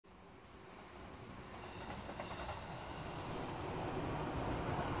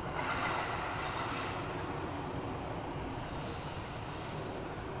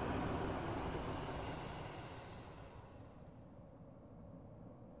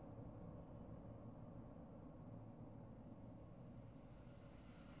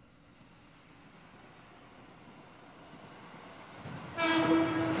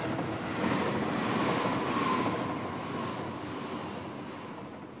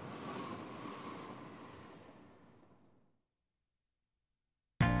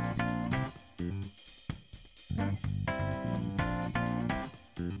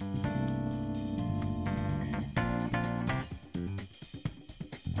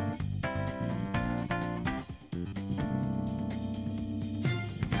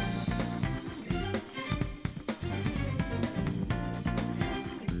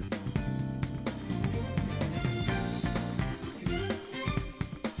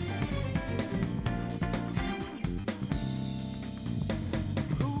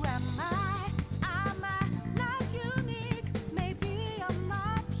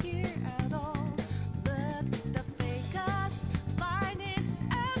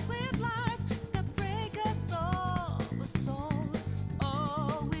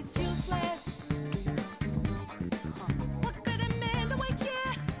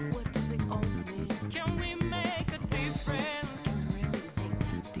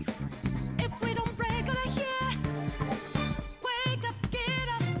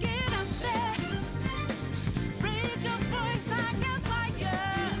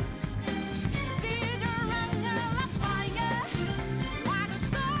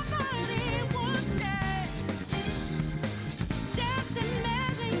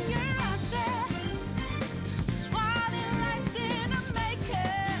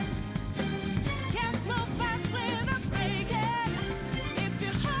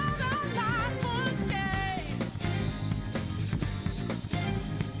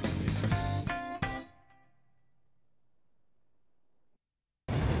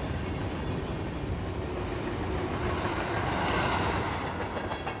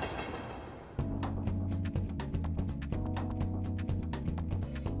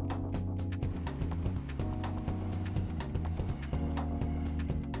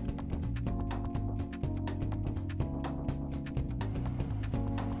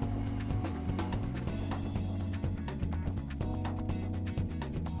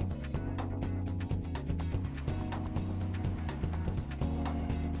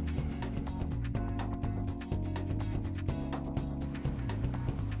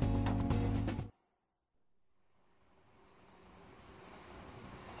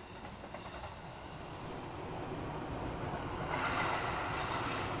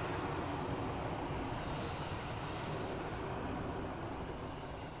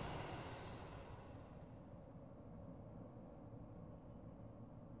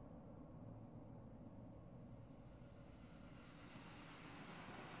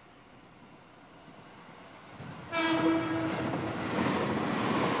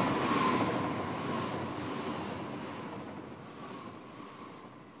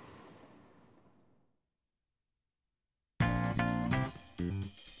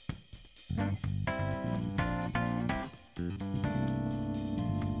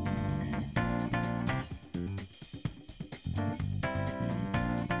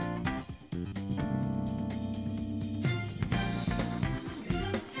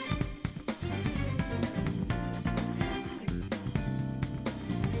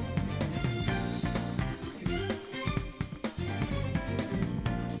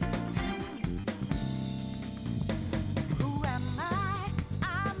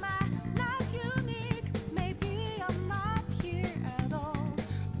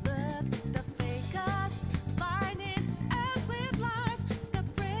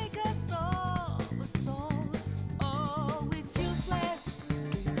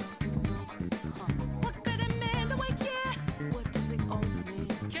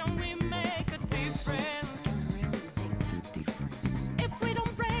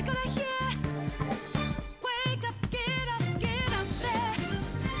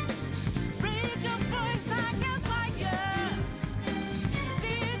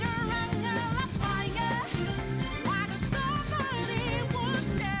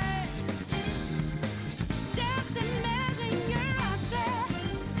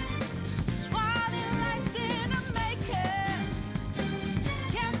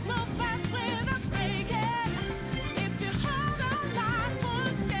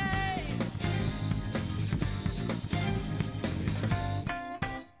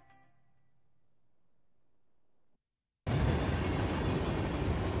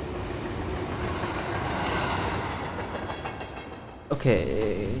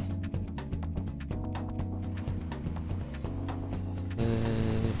Okay.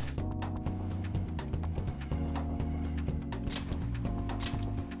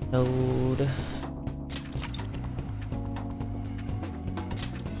 Load.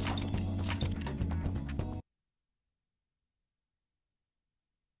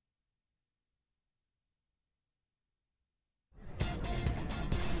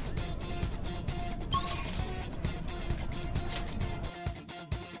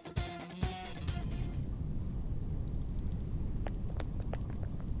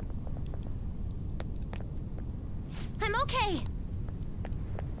 I'm okay.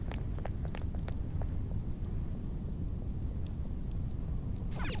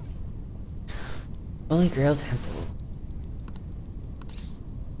 Holy Grail Temple.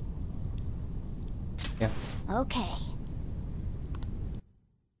 Yeah. Okay.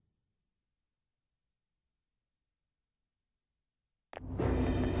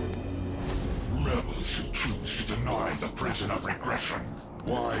 Rebels who choose to deny the prison of regression.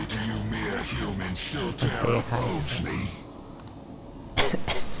 Why do you mere humans still dare approach me?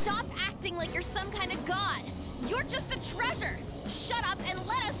 Stop acting like you're some kind of god. You're just a treasure. Shut up and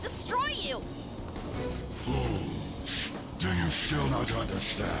let us destroy you. Fools! Do you still not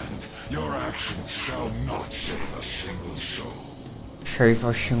understand? Your actions shall not save a single soul. Save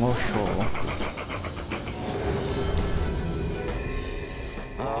a single soul.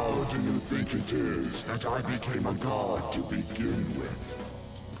 How do you think it is that I became a god to begin with?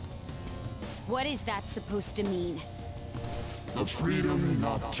 What is that supposed to mean? The freedom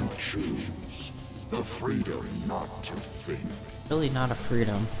not to choose. The freedom not to think. Really not a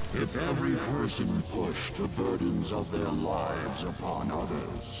freedom. If every person pushed the burdens of their lives upon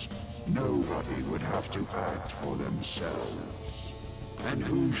others, nobody would have to act for themselves. And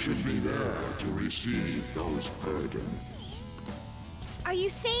who should be there to receive those burdens? Are you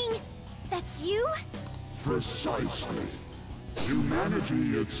saying that's you? Precisely.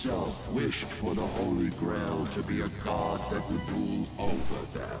 Humanity itself wished for the Holy Grail to be a god that would rule over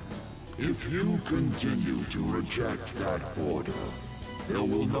them. If you continue to reject that order, there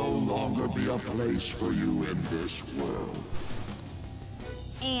will no longer be a place for you in this world.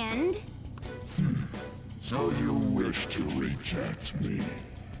 And? So you wish to reject me,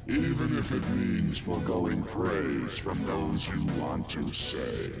 even if it means foregoing praise from those you want to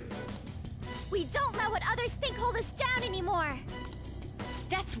save. We don't let what others think hold us down anymore.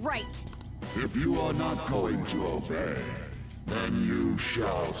 That's right. If you are not going to obey, then you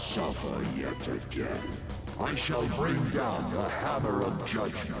shall suffer yet again. I shall bring down the hammer of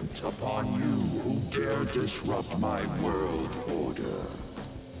judgment upon you who dare disrupt my world order.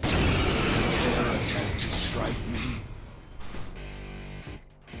 Dare attempt to strike me?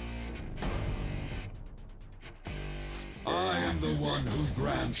 I am the one who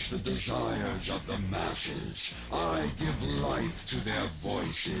grants the desires of the masses. I give life to their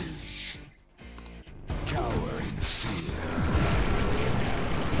voices. Cower in fear.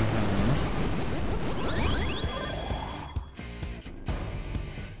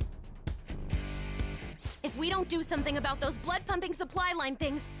 If we don't do something about those blood-pumping supply line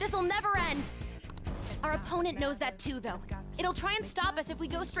things, this'll never end. Our opponent knows that too, though. It'll try and stop us if we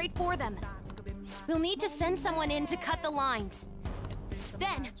go straight for them. We'll need to send someone in to cut the lines.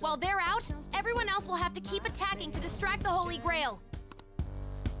 Then, while they're out, everyone else will have to keep attacking to distract the Holy Grail.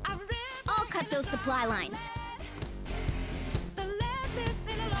 I'll cut those supply lines.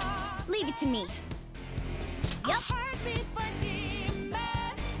 Leave it to me. Yup.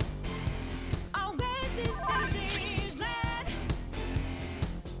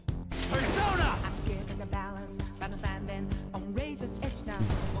 Persona!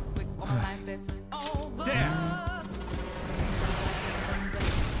 There!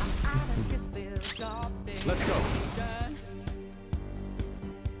 Let's go!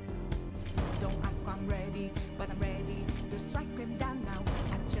 Don't ask why I'm ready, but I'm ready to strike them down now.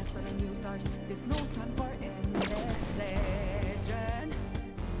 I'm just on a new start. There's no time for indecision.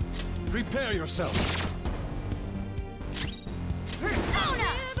 Prepare yourself! Persona!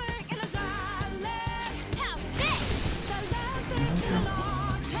 How's this?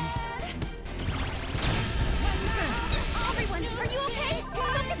 Everyone, are you okay?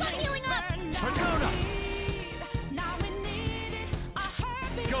 Focus on healing up! Persona!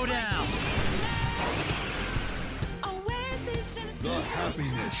 Go down! The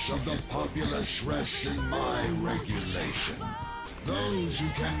happiness of the populace rests in my regulation. Those who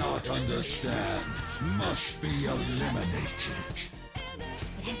cannot understand must be eliminated.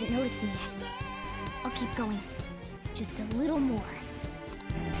 It hasn't noticed me yet. I'll keep going. Just a little more.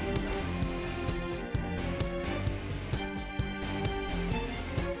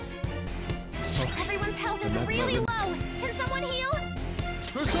 really low. Can someone heal?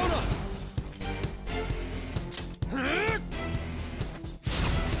 Persona!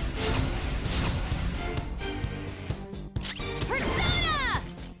 Persona!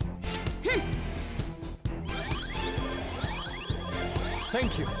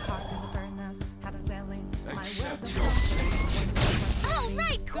 Thank you. Accept your fate. Oh,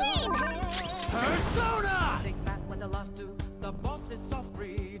 right, Queen! Persona! Take back what I lost to the bosses of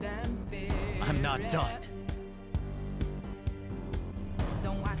greed and fear. I'm not done.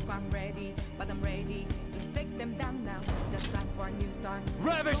 Don't ask why I'm ready, but I'm ready to take them down now. Just time for a new start.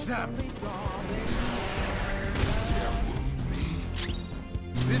 Ravage them! Wound me.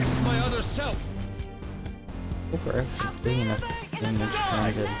 This is my other self. Hope we're actually doing enough damage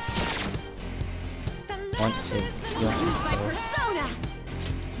trying to want to heal Use my himself. persona!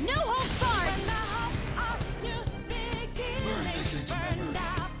 No holds barred! Burn this into memory.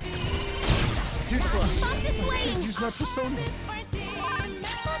 Too slow. Fox is swaying! Use my persona.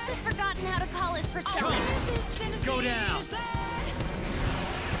 Fox has forgotten how to call his persona. Go down.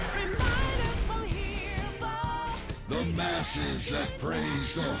 The masses that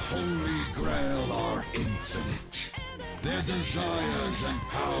praise the Holy Grail are infinite. Their desires and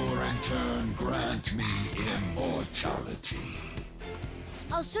power in turn grant me immortality.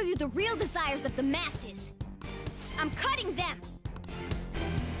 I'll show you the real desires of the masses. I'm cutting them!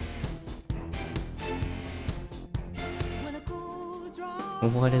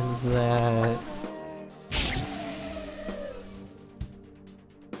 What is that?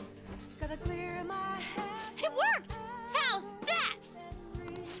 It worked! How's that?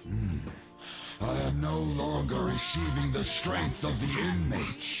 I am no longer receiving the strength of the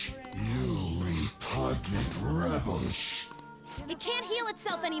inmates. You repugnant rebels. It can't heal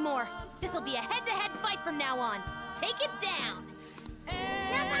itself anymore. This'll be a head-to-head fight from now on. Take it down!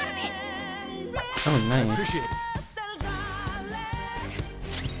 Snap out of it! Oh, nice. Appreciate it.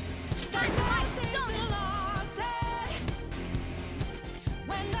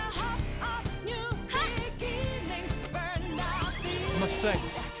 Much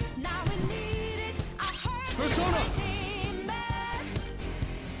thanks. Persona!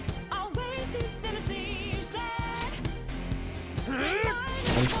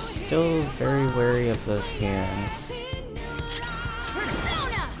 I'm still very wary of those hands.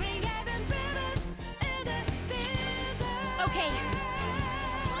 Persona! Okay,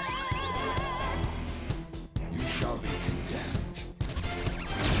 You shall be condemned.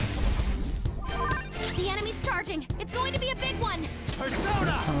 the enemy's charging. It's going to be a big one.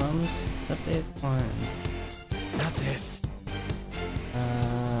 Persona! Comes the big one. Not this.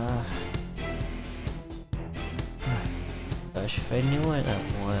 Gosh, if I knew what that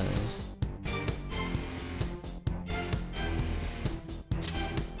was.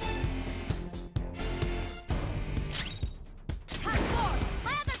 Hot four,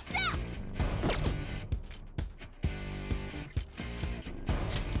 my other self!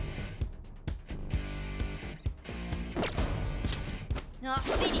 I'll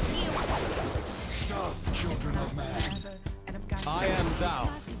finish you. Stop, children of man. I am thou.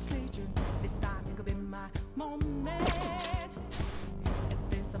 This time could be my moment. If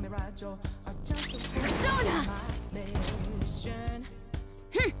this a mirage or just a Persona! mission.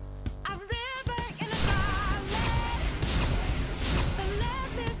 Hm. A river in the valley. The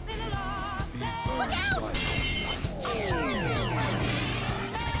left is in the lost. Look out!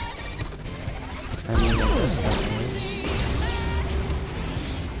 I mean, this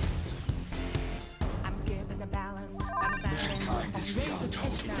I'm giving the balance. I'm Mankind is beyond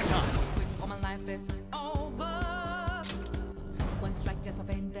hope. It's time. All my life is over. One strike just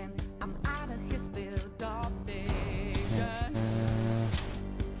offend them. I'm out of his field of vision.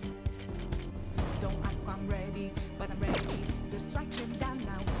 Don't ask why I'm ready, but I'm ready to strike them down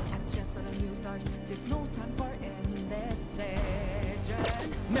now. I'm just on a new start. There's no time for indecision.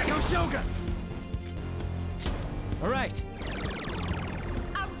 Neko Shogun! Alright.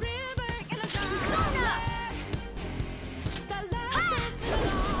 A river in a Persona! The left is in the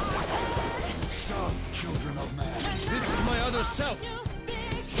lost. Stop, children of man. This is my other self.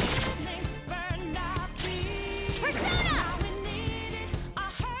 Persona!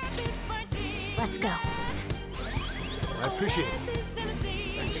 Let's go. I appreciate it.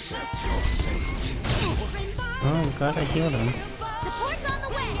 Accept your fate. Oh, I'm glad I healed him. Support's on the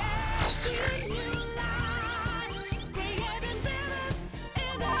way!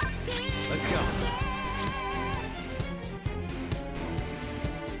 Let's go.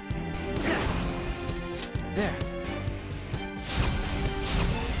 There.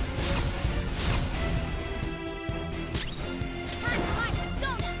 Hot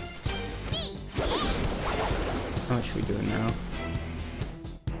Persona! Me!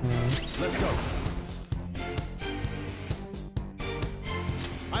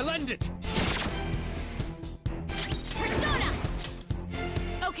 I lend it! Persona!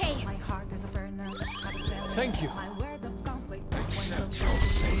 Okay. My heart is a burner. Thank you. My word of conflict. Accept your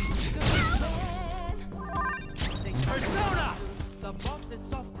fate. Persona! The boss is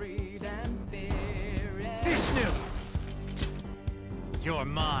so freed and fear. Vishnu! You're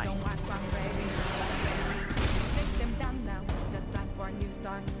mine. Don't ask, I'm ready. Take them down now. The time for a new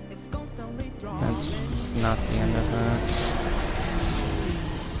start is constantly drawing. That's not the end of that.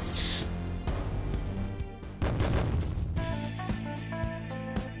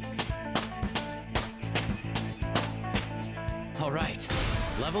 All right,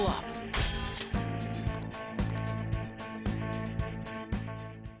 level up.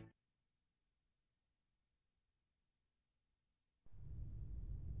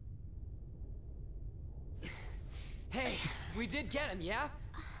 Hey, we did get him, yeah?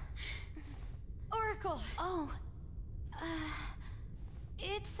 Oracle. Oh.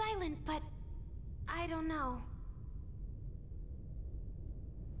 It's silent, but I don't know.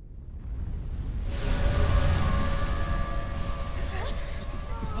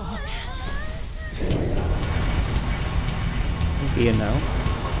 Maybe a no.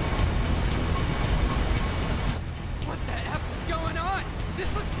 What the F is going on?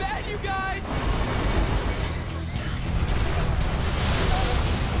 This looks bad, you guys!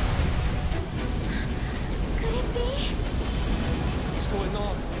 Could it be? What's going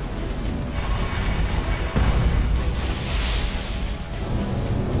on?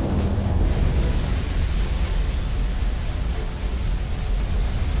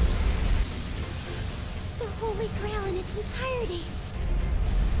 The Holy Grail in its entirety.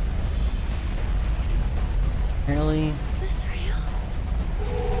 Apparently, Is this real?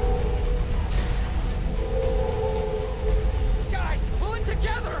 Guys, pull it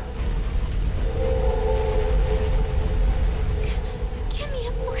together! Give me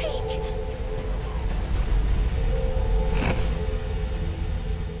a break.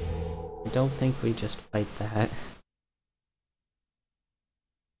 I don't think we just fight that.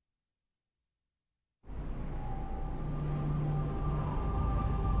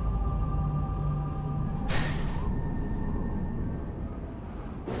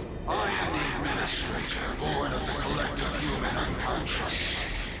 I am the administrator, born of the collective human unconscious.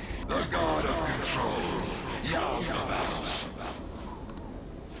 The god of control, Yaldabaoth.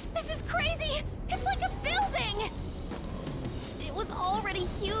 This is crazy! It's like a building! It was already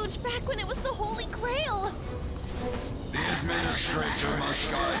huge back when it was the Holy Grail! The administrator must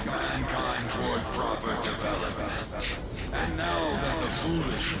guide mankind toward proper development. And now that the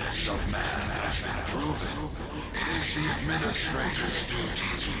foolishness of man has been proven, it is the administrator's duty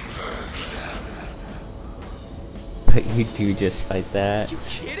to purge them. But you do just fight that. You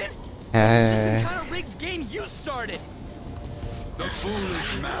kidding? This is just some kind of rigged game you started! The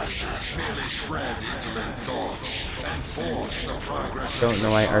foolish masses merely spread indolent thoughts and force the progress of Don't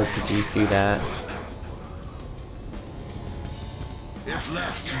know why society RPGs do that. If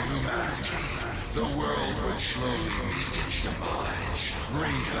left to humanity, the world would slowly meet its demise.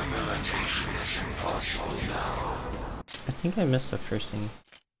 Rehabilitation is impossible now. I think I missed the first thing.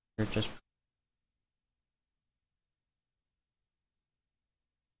 Or just...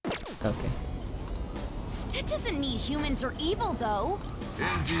 Okay. That doesn't mean humans are evil, though.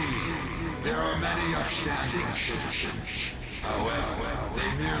 Indeed, there are many upstanding citizens. However,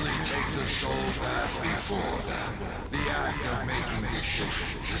 they merely take the soul path before them. The act of making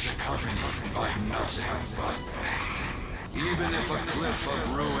decisions is accompanied by nothing but pain. Even if a cliff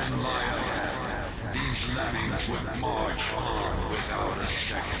of ruin lie ahead, these lemmings would march on without a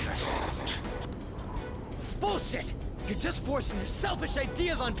second thought. Bullshit! You're just forcing your selfish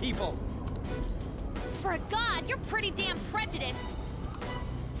ideas on people! For a god, you're pretty damn prejudiced.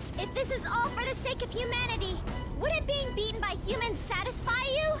 If this is all for the sake of humanity, wouldn't being beaten by humans satisfy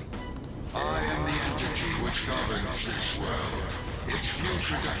you? I am the entity which governs this world. Its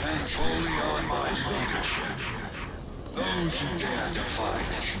future depends wholly on my leadership. Those who dare defy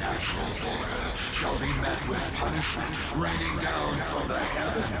this natural order shall be met with punishment raining down from the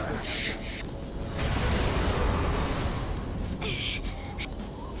heavens.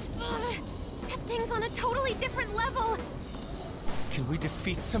 That thing's on a totally different level. Can we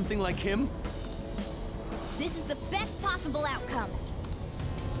defeat something like him? This is the best possible outcome.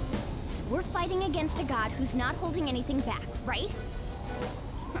 We're fighting against a god who's not holding anything back, right?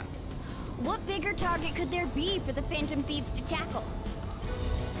 What bigger target could there be for the Phantom Thieves to tackle?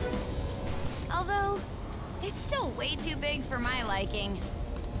 Although, it's still way too big for my liking.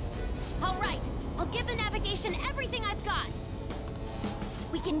 All right, I'll give the navigation everything I've got.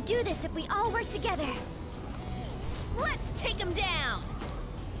 We can do this if we all work together. Let's take him down!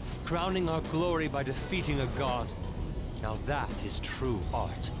 crowning our glory by defeating a god. Now that is true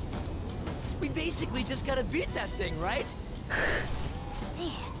art. We basically just gotta beat that thing, right?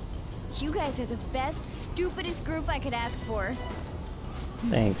 Man, you guys are the best, stupidest group I could ask for.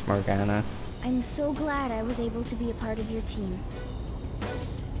 Thanks, Morgana. I'm so glad I was able to be a part of your team.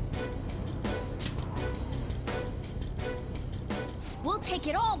 We'll take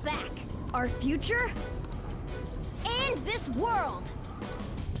it all back. Our future? And this world.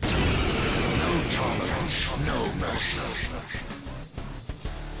 No tolerance, no mercy.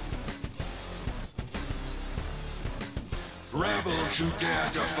 Rebels who dare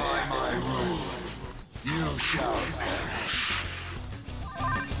defy my rule, you shall perish.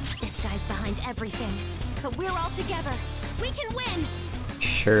 This guy's behind everything. But we're all together. We can win.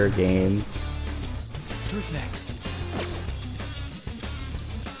 Sure, game. Who's next?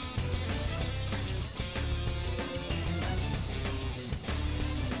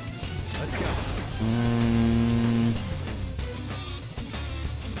 Let's go.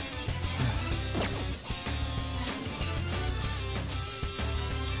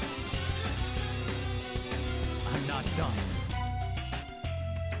 I'm not done.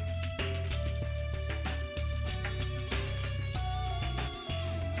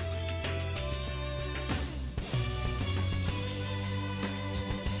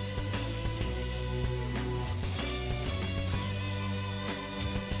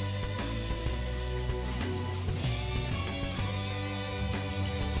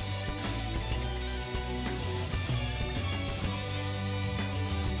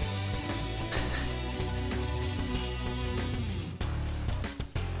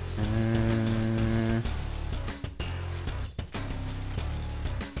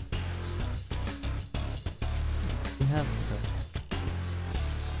 We have the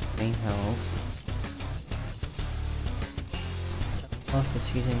main help. Off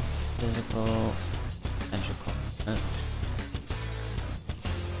it's using physical, magical.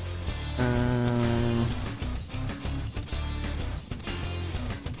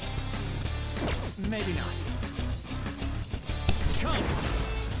 Maybe not. Come!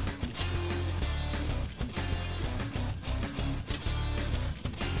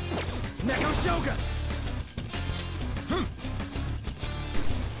 Neko Shogun!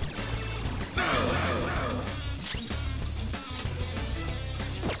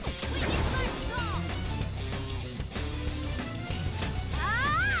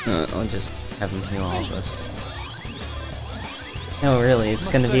 I'll just have him heal all of us. No, really, it's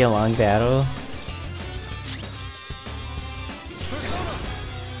gonna be a long battle.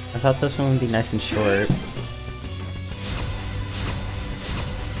 I thought this one would be nice and short.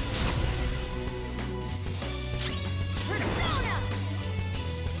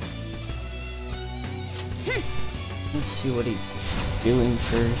 Let's see what he's doing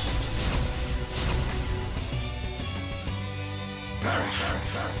first.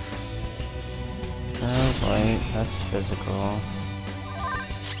 Oh boy, that's physical.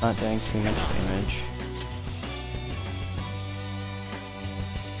 Not doing too much damage.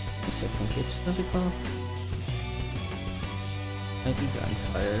 I think it's physical. Might be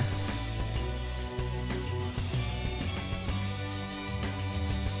gunfire.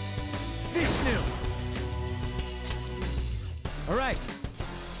 Vishnu! Alright.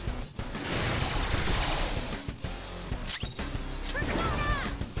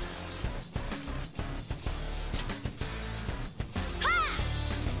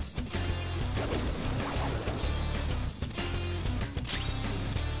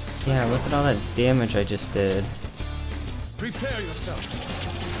 Yeah, look at all that damage I just did. Prepare yourself.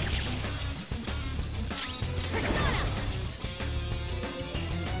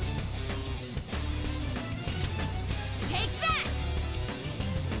 Take that!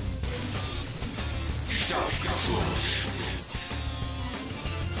 Stop, you fools.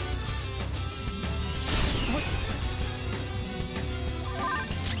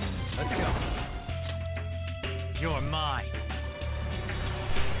 Let's go. You're mine.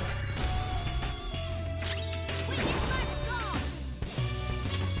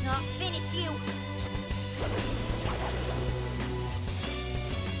 I'll finish you.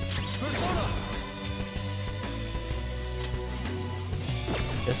 Persona!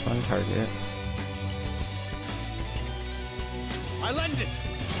 Just one target. I lend it!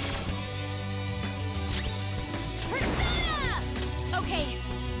 Persona! Okay.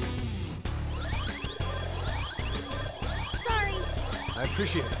 Sorry. I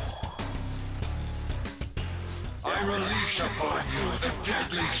appreciate it. I release upon you the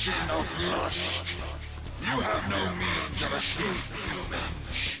deadly sin of lust. You have no means of escape,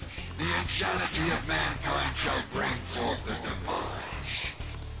 humans. The insanity of mankind shall bring forth the demise.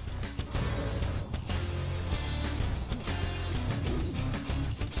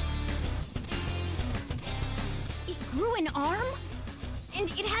 arm? And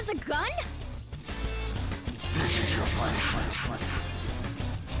it has a gun? This is your punishment.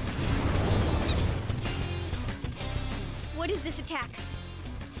 What is this attack?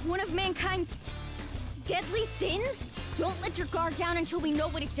 One of mankind's deadly sins? Don't let your guard down until we know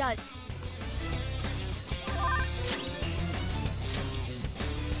what it does.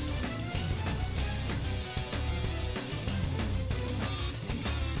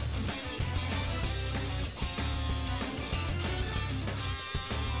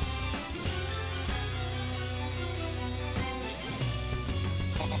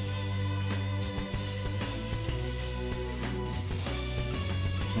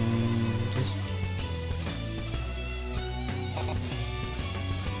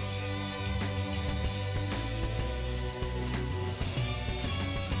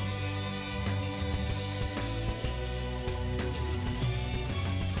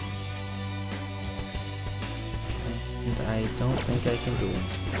 And I don't think I can do it.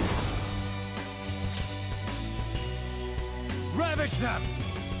 Ravage them!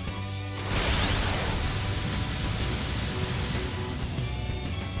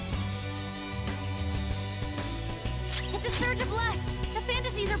 It's a surge of lust! The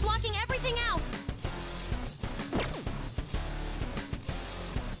fantasies are blocking everything out!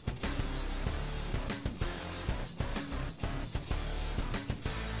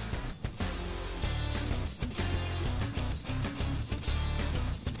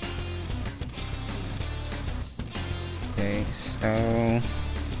 Okay, so...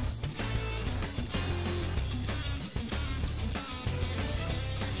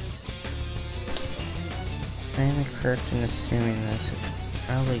 I'm correct in assuming this. It's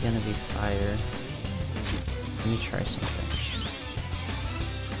probably gonna be fire. Let me try something.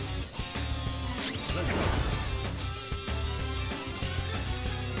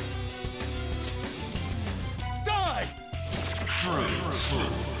 Die! True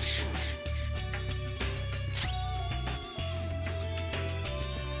fools.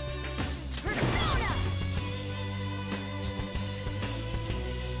 Persona!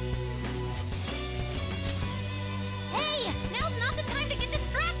 Hey! Now's not the time to get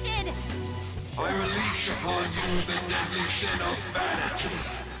distracted! I release upon you the deadly sin of vanity.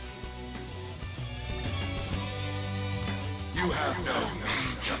 You have no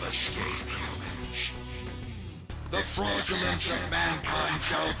means of escape, humans. The fraudulence of mankind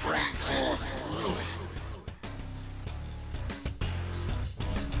shall bring forth ruin.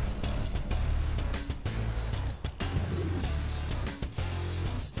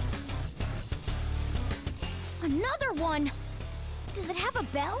 Another one! Does it have a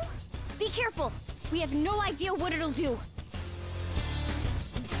bell? Be careful! We have no idea what it'll do.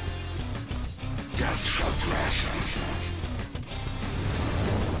 Death shall grasp you.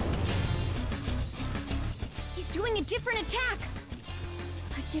 He's doing a different attack!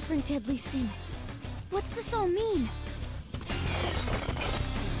 A different deadly sin. What's this all mean?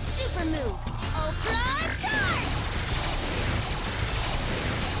 Super move! Ultra charge!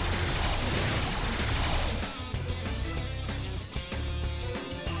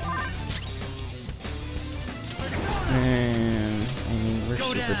 And I mean, we're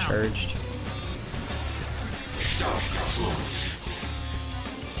supercharged. Stop the fools.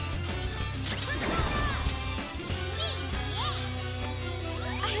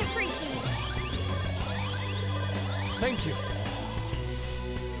 I appreciate it. Thank you.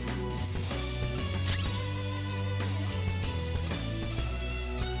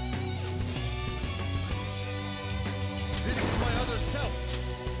 This is my other self.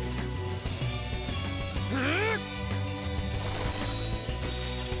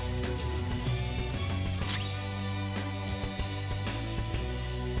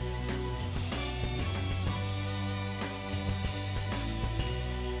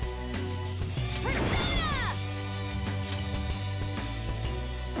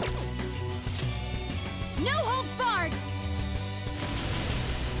 No holds barred!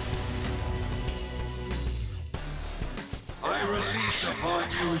 I release upon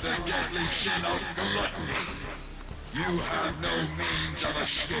you the deadly sin of gluttony. You have no means of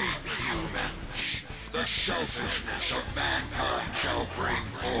escape, humans. The selfishness of mankind shall bring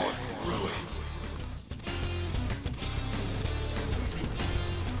forth ruin.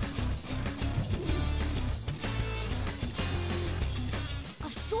 A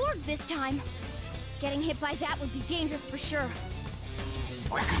sword this time! Getting hit by that would be dangerous for sure.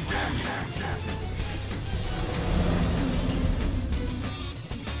 I condemn you.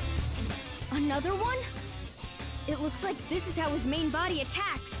 Another one? It looks like this is how his main body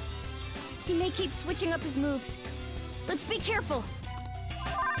attacks. He may keep switching up his moves. Let's be careful.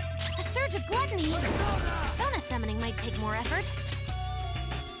 A surge of gluttony. Persona summoning might take more effort.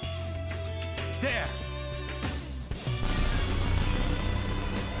 There!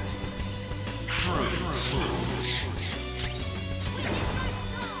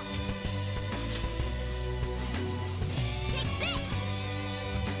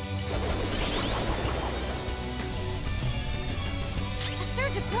 A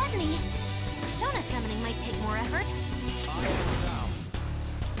surge of gluttony. Persona summoning might take more effort.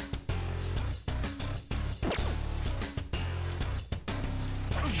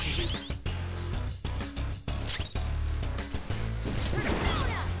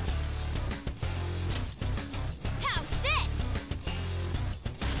 How's this?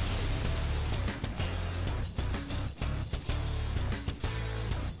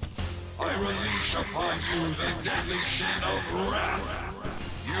 I release upon you the deadly sin of wrath.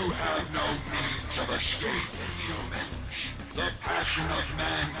 You have no means of escape, humans. The passion of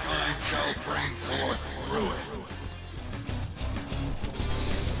mankind shall bring forth ruin.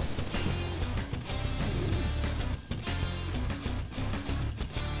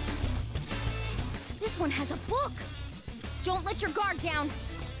 This one has a book. Don't let your guard down.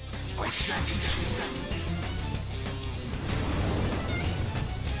 I sentence you.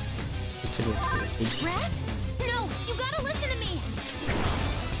 To the Wrath? No, you gotta listen to me.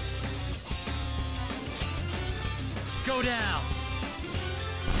 Go down!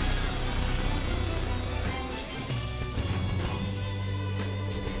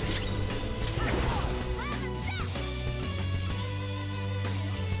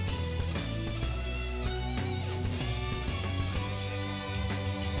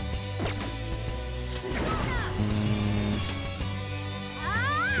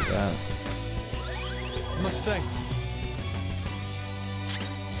 yeah. Much thanks.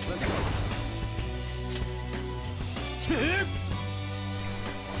 Let's go.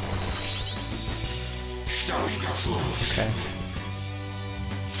 Stop, you fools. Okay.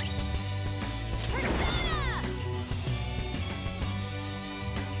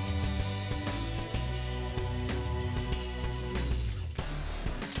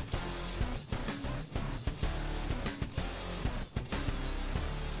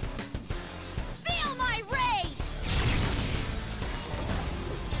 Feel my rage!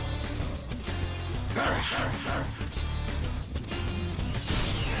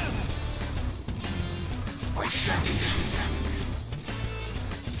 I sentence you.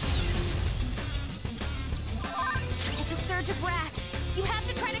 It's a surge of wrath. You have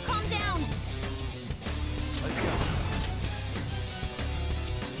to try to calm down. Let's go.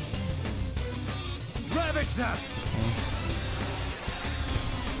 Ravage them!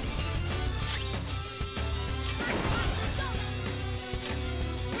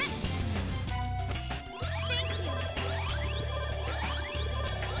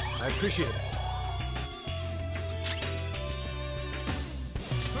 I appreciate it.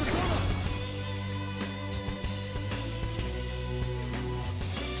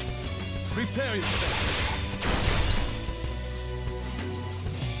 Prepare yourself.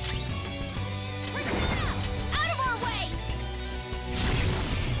 Out of our way!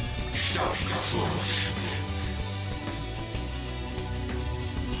 Stop, you fools.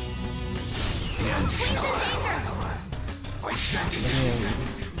 Queen's in danger! I sentence you.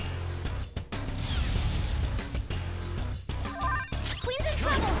 Queen's in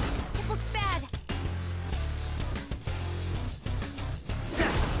trouble! It looks bad.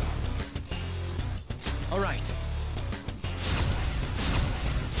 All right.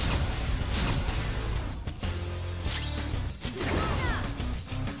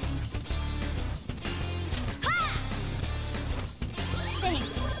 Thanks.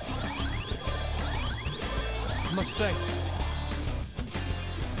 Much thanks.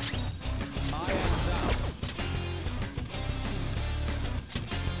 I am down.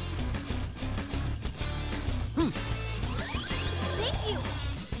 Thank you!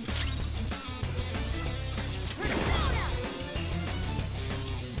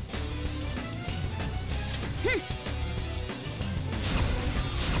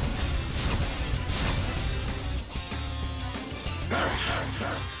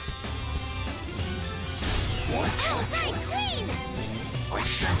 Oh, right, Queen! I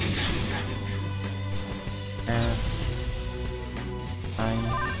sentence you. Fine.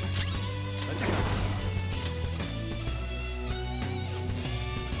 Let's go.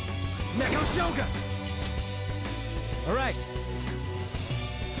 Meko Shoga! All right.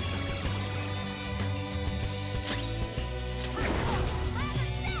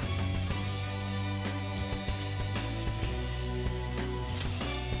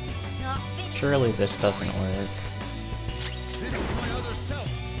 Surely this doesn't work. This is my other self.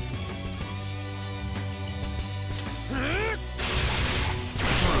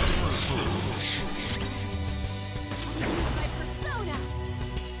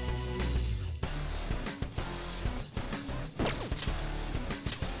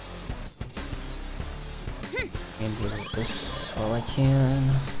 And do this all I can.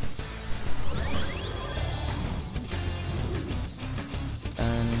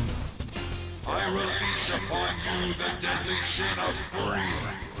 And I release upon you the deadly sin of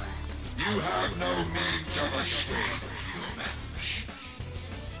greed. You have no means of escape, humans.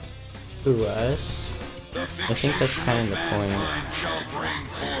 who us? The I think that's kind of the point. mankind shall bring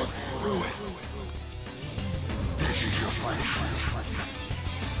forth ruin. This is your punishment.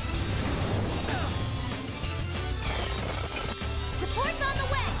 Support's on the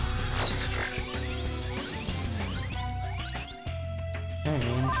way!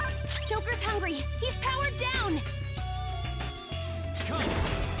 Alright. Joker's hungry. He's powered down.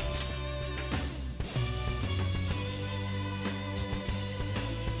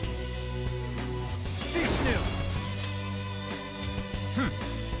 Vishnu!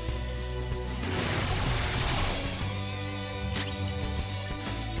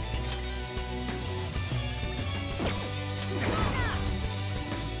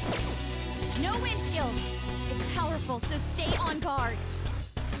 No wind skills. It's powerful, so stay on guard.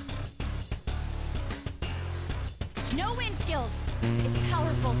 No wind skills. It's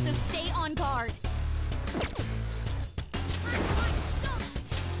powerful, so stay on guard.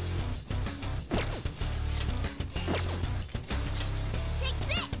 Take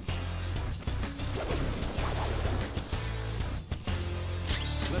this!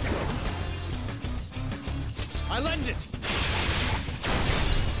 Let's go. I lend it!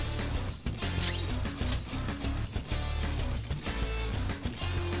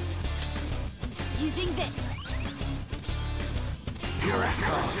 Using this. Here it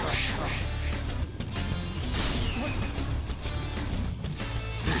comes.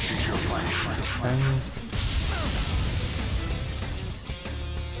 This is your punishment.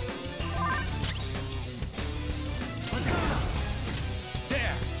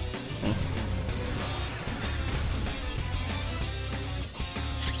 There!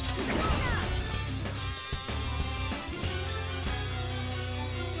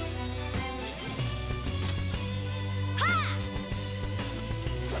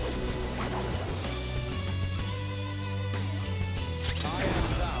 I am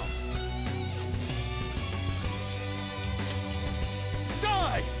thou.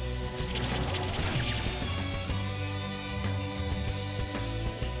 Die!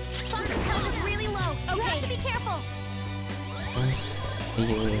 Fox's health is really low. You have to be careful. He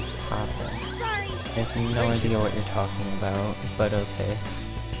is popping. Sorry. I have no idea what you're talking about, but okay.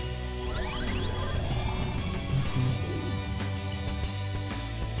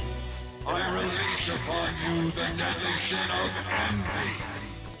 I release upon you the deadly sin of envy.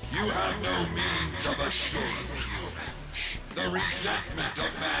 You have no means of escape, humans. The resentment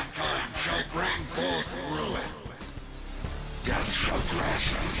of mankind shall bring forth ruin. Death shall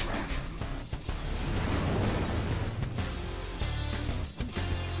grasp you.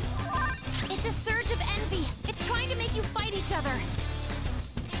 It's a surge of envy. It's trying to make you fight each other.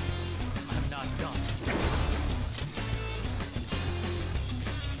 I'm not done.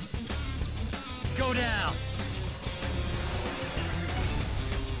 Go down!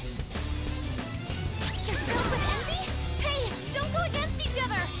 You're filled with envy? Hey, don't go against each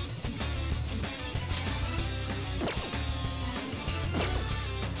other!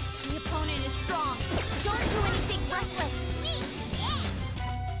 The opponent is strong. Don't do anything reckless.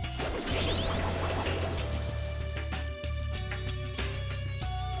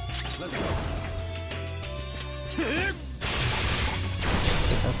 Let's go.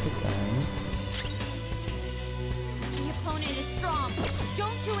 Pick up the gun. The opponent is strong.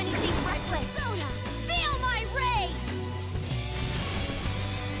 Don't do anything reckless. Sona, feel my rage!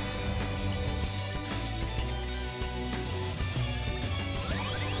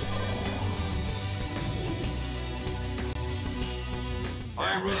 I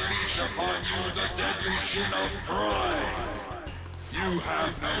release upon you the deadly sin of pride. You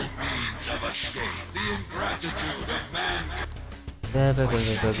have no means of escape. The ingratitude of mankind. Blah, blah, blah,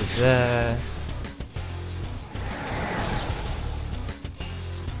 blah, blah, blah.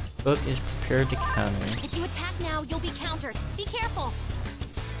 Book is prepared to counter. If you attack now, you'll be countered. Be careful.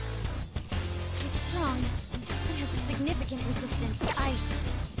 It's strong. It has a significant resistance to ice.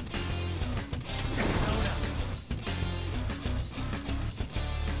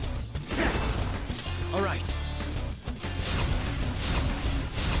 All right.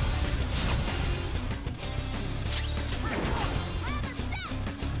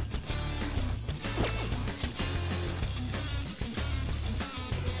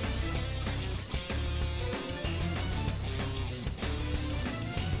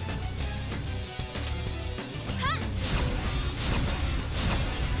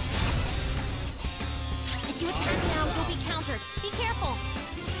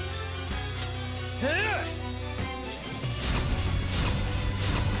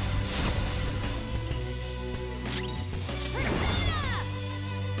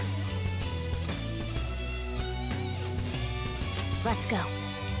 Let's go.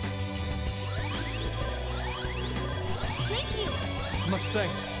 Thank you! Much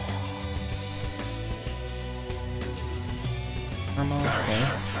thanks. Normal, okay.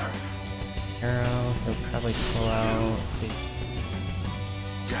 Arrow, he'll probably pull out the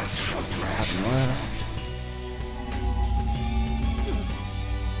bottom left.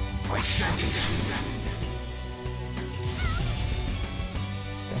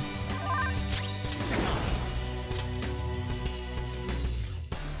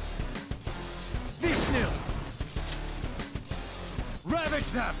 Vishnu! Ravage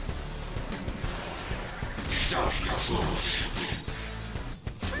them! Stop your fools.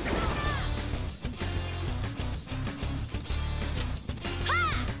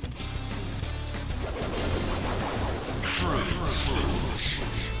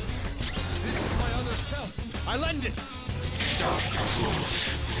 This is my other self. I lend it! Stop your fools.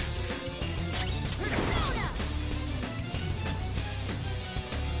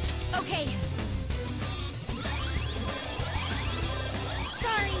 Okay.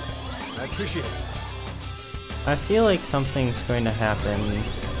 Sorry. I appreciate it. I feel like something's going to happen.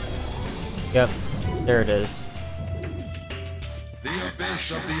 Yep, there it is. The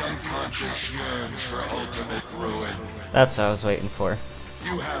abyss of the unconscious yearns for ultimate ruin. That's what I was waiting for.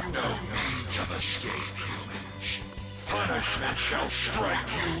 You have no means of escape, humans. Punishment shall strike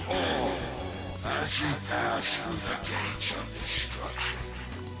you all as you pass through the gates of destruction.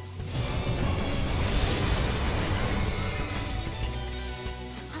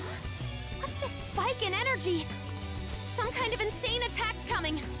 What's this spike in energy? Some kind of insane attack's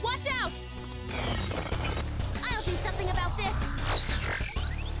coming. Watch out! I'll do something about this.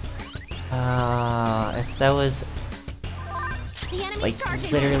 If that was The enemy's like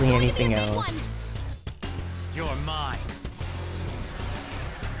charging. literally Going to be a anything big else. one. You're mine.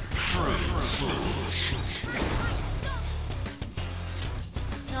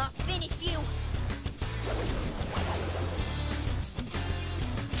 Not finish you.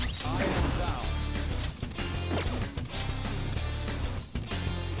 I am thou.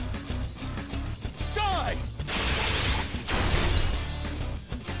 Die!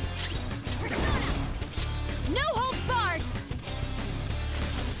 No holds barred!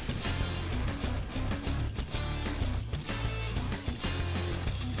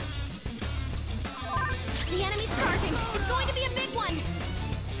 The enemy's charging. It's going to be a big one.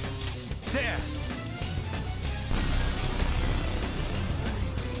 There!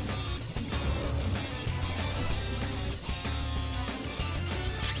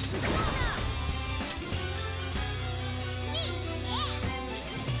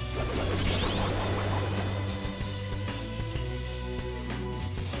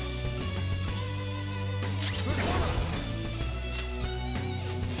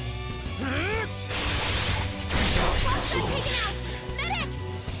 Been taken out. Medic!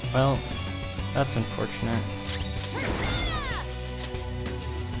 Well, that's unfortunate.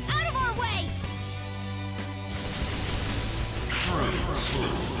 Out of our way!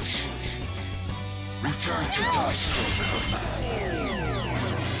 Return to dust.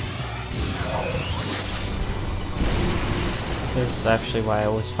 This is actually why I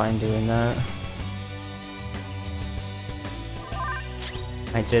was fine doing that.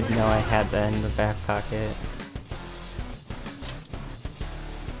 I did know I had that in the back pocket.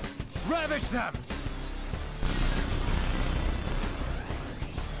 Ravage them!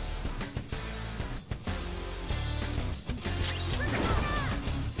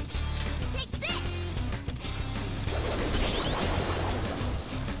 Take this!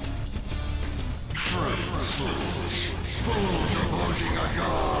 Fools opposing a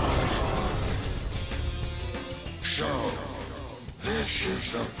god. So, this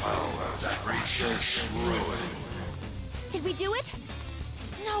is the power that resists ruin. Did we do it?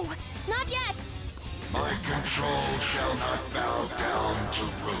 No, not yet! My control shall not bow down to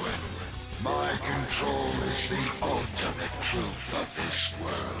ruin. My control is the ultimate truth of this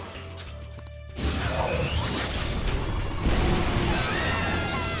world.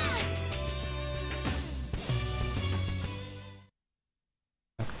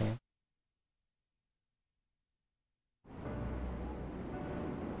 Okay.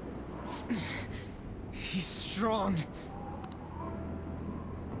 He's strong.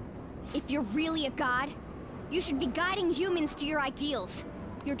 If you're really a god, you should be guiding humans to your ideals.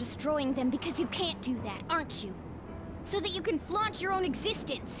 You're destroying them because you can't do that, aren't you? So that you can flaunt your own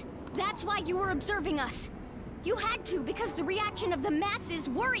existence. That's why you were observing us. You had to because the reaction of the masses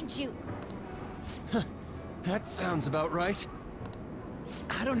worried you. That sounds about right.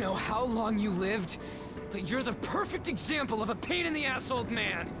 I don't know how long you lived, but you're the perfect example of a pain-in-the-ass old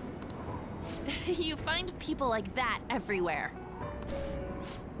man. You find people like that everywhere.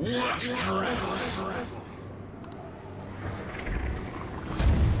 What drivel?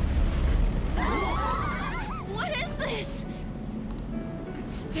 What is this?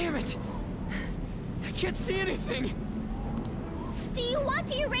 Damn it! I can't see anything! Do you want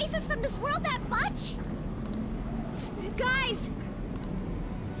to erase us from this world that much? Guys!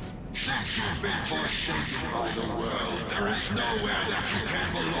 Since you've been forsaken by the world, there is nowhere that you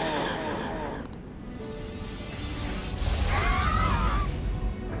can belong.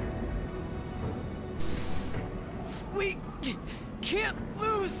 We can't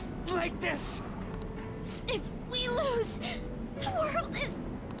lose like this! If we lose, the world is...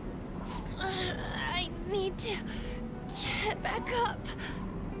 I need to get back up.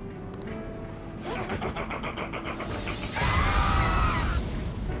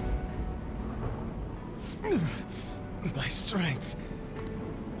 My strength.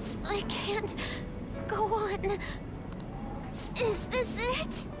 I can't go on. Is this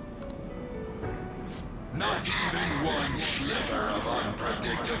it? Not even one sliver of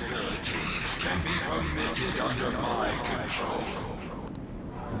unpredictability can be permitted under my control.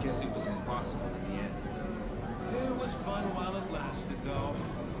 Guess it was impossible in the end. It was fun while it lasted, though.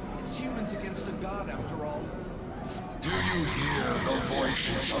 It's humans against a god, after all. Do you hear the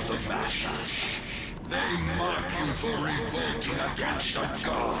voices of the masses? They mock you for revolting against a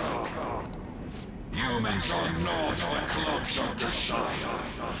god. Humans are naught but clumps of desire.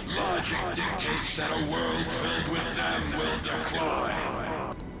 Logic dictates that a world filled with them will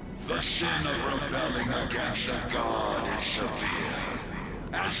decline. The sin of rebelling against a god is severe.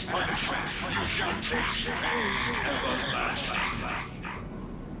 As punishment, you shall taste pain everlasting.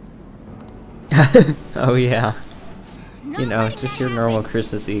 Oh yeah. Not You know, letting just that your normal happen.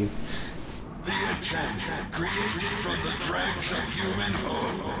 Christmas Eve. The intent created from the dregs of human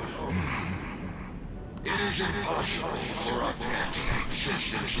hope. It is impossible for a petty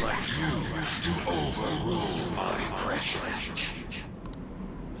existence like you to overrule my precedent.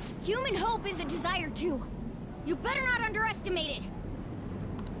 Human hope is a desire too. You better not underestimate it.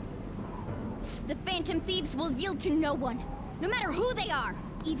 The Phantom Thieves will yield to no one, no matter who they are.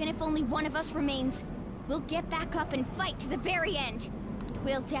 Even if only one of us remains, we'll get back up and fight to the very end.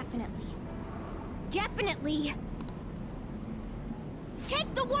 We'll definitely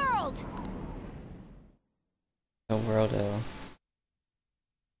take the world! The worldo.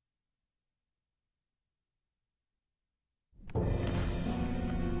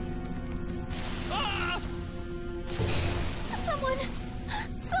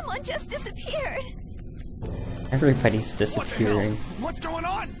 Someone just disappeared. Everybody's disappearing. What's going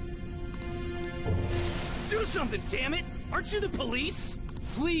on? Do something, damn it! Aren't you the police?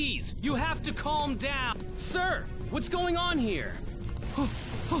 Please, you have to calm down. Sir, what's going on here? The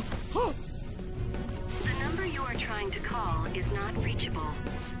number you are trying to call is not reachable.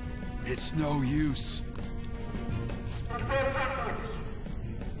 It's no use.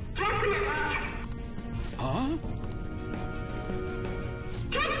 Huh?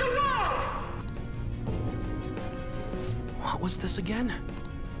 Take the world! What was this again?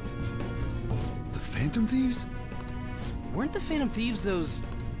 The Phantom Thieves? Weren't the Phantom Thieves those...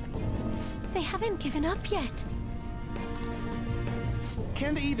 They haven't given up yet.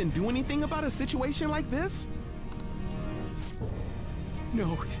 Can they even do anything about a situation like this?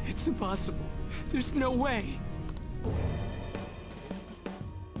 No, it's impossible. There's no way.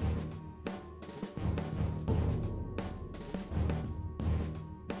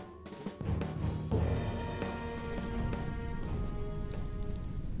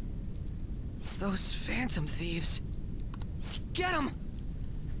 Those Phantom Thieves. Get them!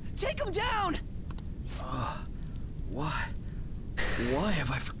 Take them down! Why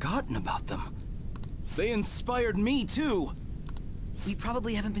have I forgotten about them? They inspired me, too. We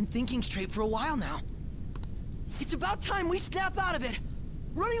probably haven't been thinking straight for a while now. It's about time we snap out of it.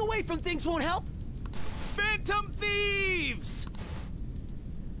 Running away from things won't help. Phantom Thieves!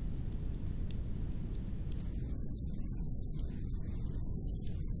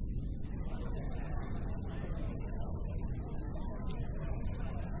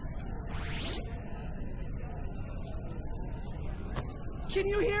 Can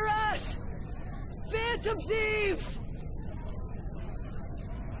you hear us? Phantom Thieves!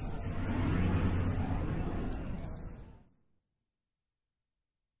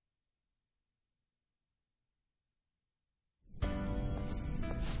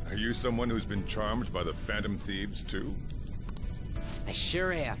 Are you someone who's been charmed by the Phantom Thieves, too? I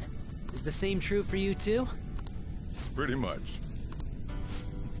sure am. Is the same true for you, too? Pretty much.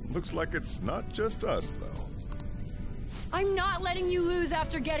 Looks like it's not just us, though. I'm not letting you lose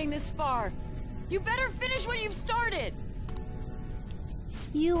after getting this far. You better finish what you've started.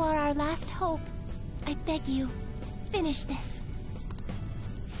 You are our last hope. I beg you, finish this.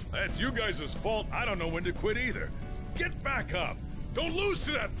 That's you guys' fault. I don't know when to quit either. Get back up! Don't lose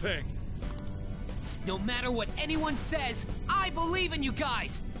to that thing! No matter what anyone says, I believe in you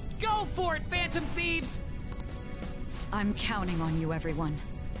guys! Go for it, Phantom Thieves! I'm counting on you, everyone.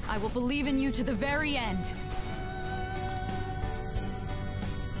 I will believe in you to the very end.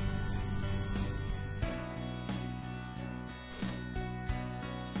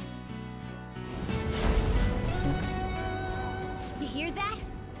 You hear that?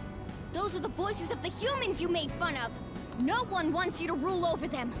 Those are the voices of the humans you made fun of. No one wants you to rule over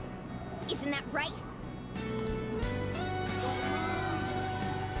them. Isn't that right?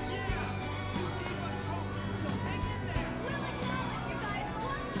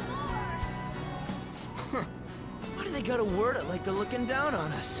 Why do they gotta word it like they're looking down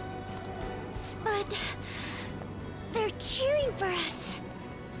on us? But they're cheering for us.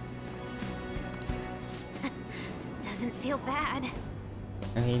 Doesn't feel bad.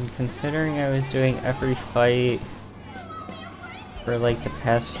 I mean, considering I was doing every fight for like the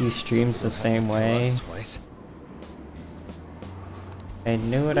past few streams the same way, I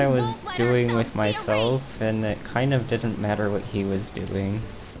knew what I was doing with myself, and it kind of didn't matter what he was doing.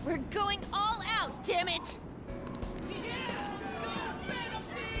 We're going all out, damn it!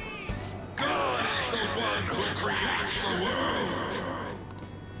 God is the one who creates the world!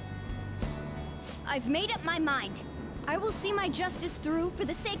 I've made up my mind. I will see my justice through for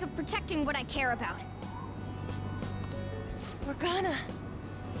the sake of protecting what I care about. Morgana.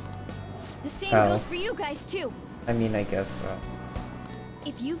 The same goes for you guys, too. I mean, I guess so.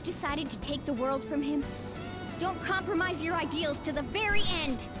 If you've decided to take the world from him, don't compromise your ideals to the very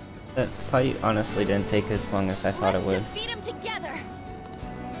end. That fight honestly didn't take as long as I thought it would. Defeat him together!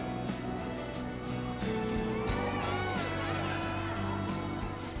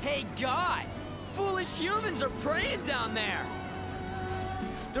 Hey, God! Foolish humans are praying down there!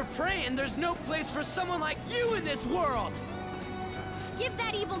 They're praying there's no place for someone like you in this world! Give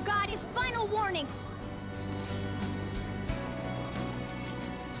that evil god his final warning!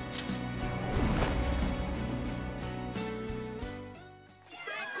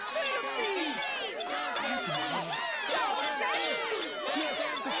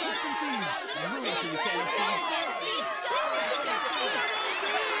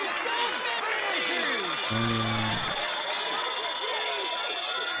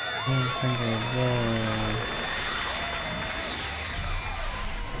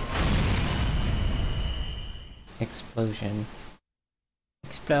 Explosion.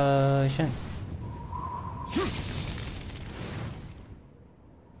 Explosion.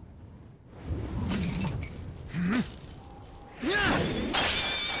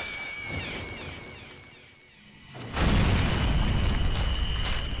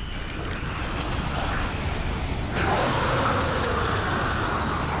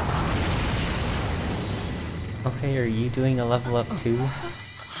 Okay, are you doing a level up too?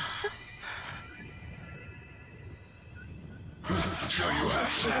 So you have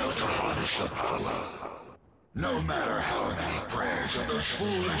failed to harness the power. No matter how many prayers of those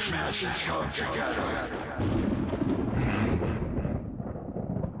foolish masses come together.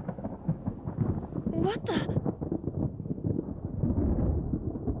 What the?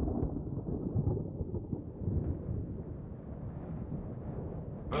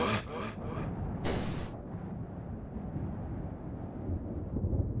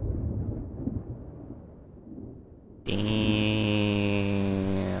 Damn.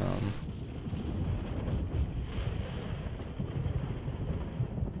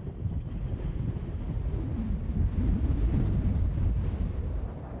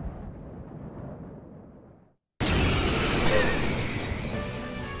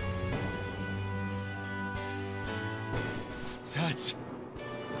 That's...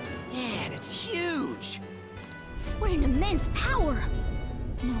 Man, it's huge! What an immense power!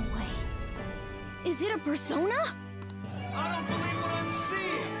 No way. Is it a persona? I don't believe what I'm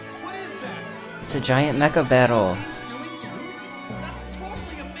seeing! What is that? It's a giant mecha battle. He's doing too? That's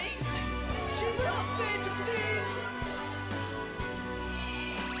totally amazing! Keep it up, Phantom Thieves!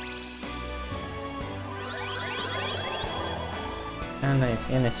 Oh, nice.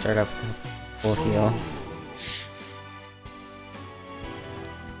 And I start off with a full heal.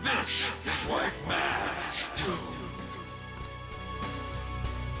 This is what matters too.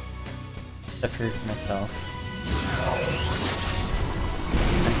 Except for myself.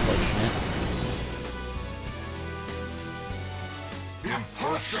 Unfortunate.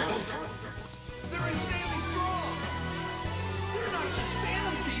 Impossible! They're insanely strong! They're not just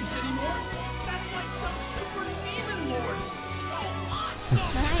Phantom Thieves anymore! That's like some super demon lord! So awesome! Some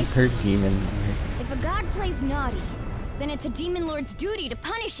super demon lord. If a god plays naughty, then it's a demon lord's duty to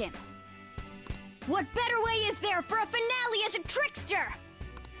punish him. What better way is there for a finale as a trickster?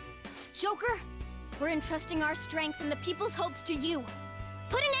 Joker, we're entrusting our strength and the people's hopes to you.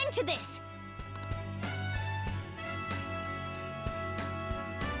 Put an end to this!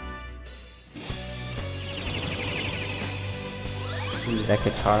 Ooh, that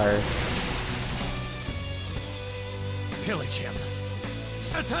guitar. Pillage him.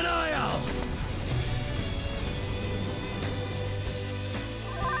 Satanael!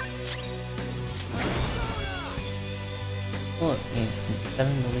 Well, man,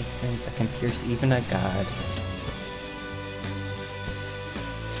 7 really sins that can pierce even a god.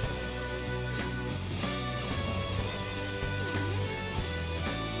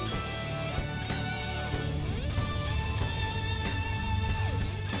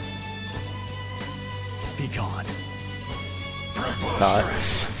 Be gone. God.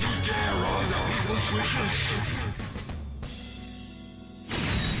 You dare honor people's wishes?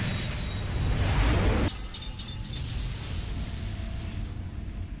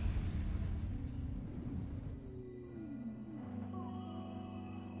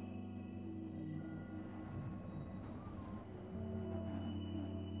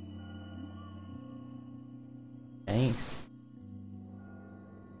 Thanks.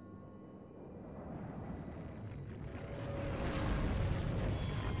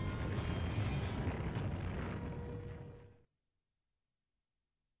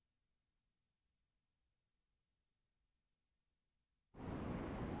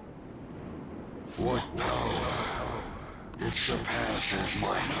 What power? It surpasses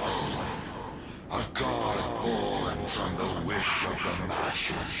mine own. A god born from the wish of the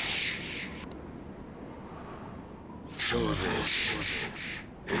masses. So this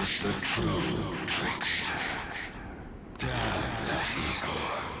is the true trickster. Damn that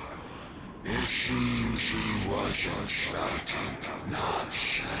Igor. It seems he wasn't spouting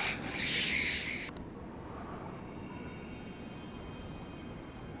nonsense.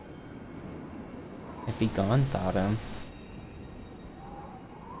 If Be Gone thought him.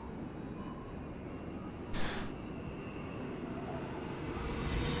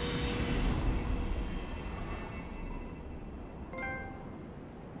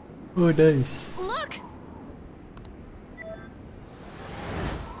 Oh, nice. Look!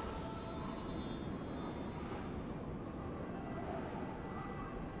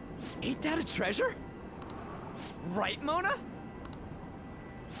 Ain't that a treasure? Right, Mona?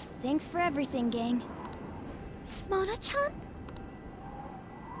 Thanks for everything, gang. Mona-chan?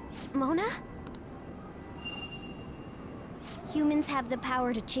 Mona? Humans have the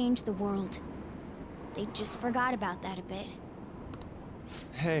power to change the world. They just forgot about that a bit.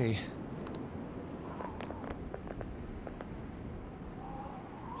 Hey.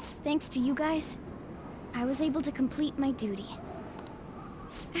 Thanks to you guys, I was able to complete my duty.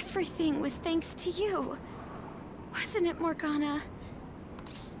 Everything was thanks to you. Wasn't it, Morgana?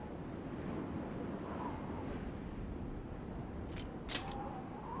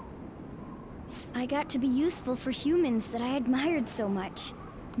 I got to be useful for humans that I admired so much.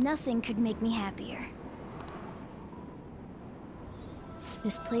 Nothing could make me happier.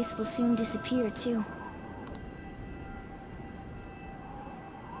 This place will soon disappear, too.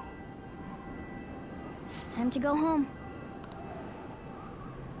 Time to go home.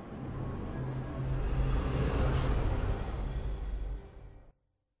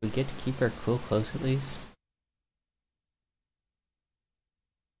 We get to keep our cool clothes at least.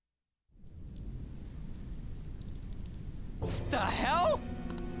 The hell?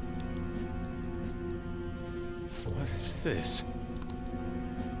 What is this?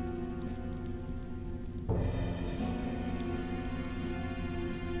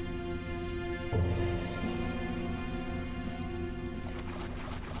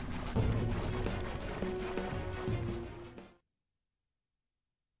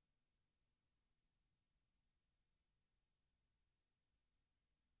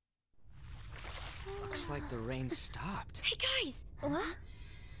 Looks like the rain stopped. Hey guys! What?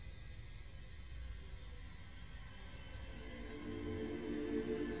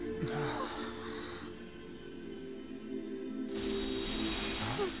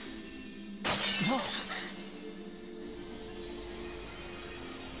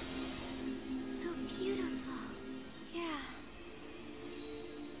 So beautiful. Yeah.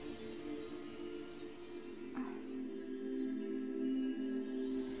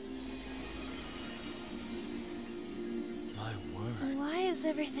 My word. Why is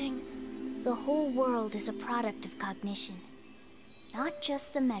everything... The whole world is a product of cognition. Not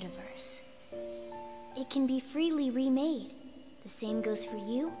just the metaverse. It can be freely remade. The same goes for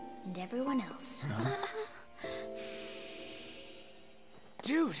you and everyone else.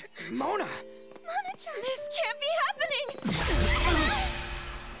 Dude, Mona! Mona-chan! This can't be happening!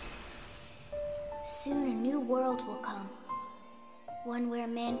 Soon a new world will come. One where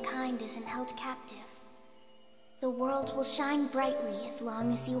mankind isn't held captive. The world will shine brightly as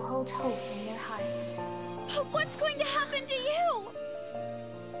long as you hold hope in your hearts. But what's going to happen to you?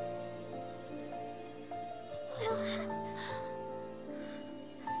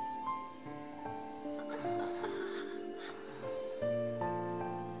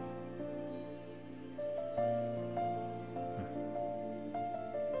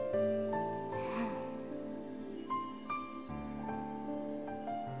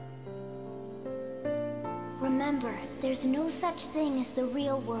 Remember, there's no such thing as the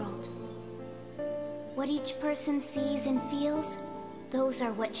real world. What each person sees and feels, those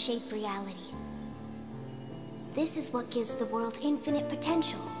are what shape reality. This is what gives the world infinite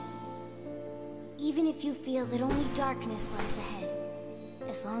potential. Even if you feel that only darkness lies ahead,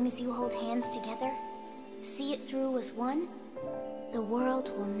 as long as you hold hands together, see it through as one, the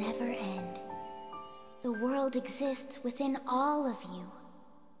world will never end. The world exists within all of you.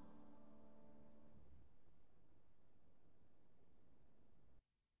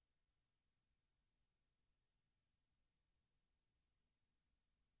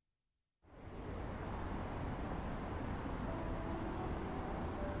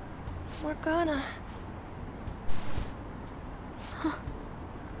 Morgana. Huh.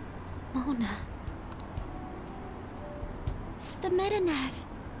 Mona. The Metanav.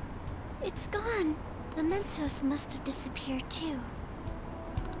 It's gone. The Mementos must have disappeared too.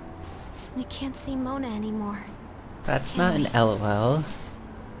 We can't see Mona anymore. That's not an LOL.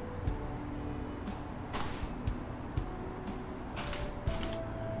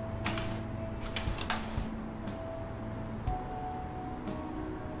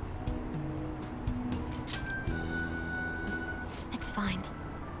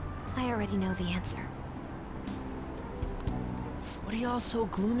 I know the answer. What are y'all so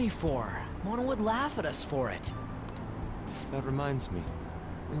gloomy for? Mona would laugh at us for it. That reminds me.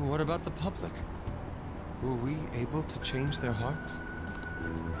 What about the public? Were we able to change their hearts?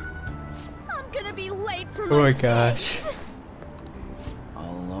 I'm gonna be late for Oh my my gosh. date.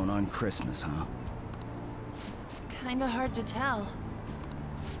 All alone on Christmas, huh? It's kinda hard to tell.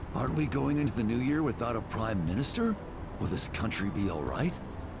 Aren't we going into the new year without a prime minister? Will this country be alright?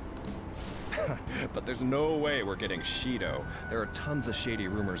 But there's no way we're getting Shido. There are tons of shady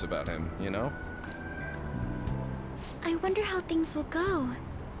rumors about him, you know? I wonder how things will go.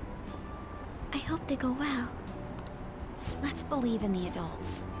 I hope they go well. Let's believe in the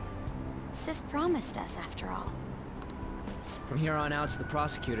adults. Sis promised us, after all. From here on out, it's the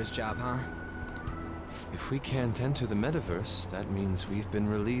prosecutor's job, huh? If we can't enter the metaverse, that means we've been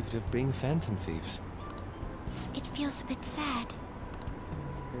relieved of being phantom thieves. It feels a bit sad.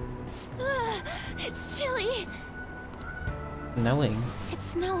 It's chilly. Snowing. It's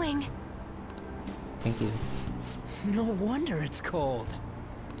snowing. Thank you. No wonder it's cold.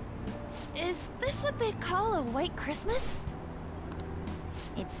 Is this what they call a white Christmas?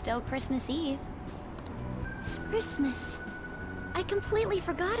 It's still Christmas Eve. Christmas. I completely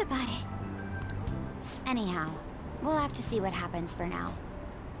forgot about it. Anyhow, we'll have to see what happens for now.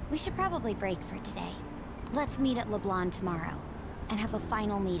 We should probably break for today. Let's meet at LeBlanc tomorrow and have a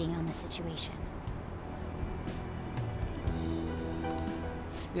final meeting on the situation.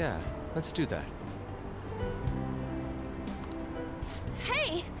 Yeah, let's do that.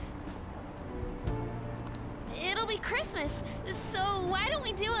 Hey! It'll be Christmas, so why don't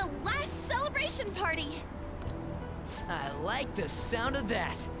we do a last celebration party? I like the sound of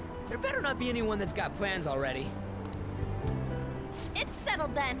that. There better not be anyone that's got plans already. It's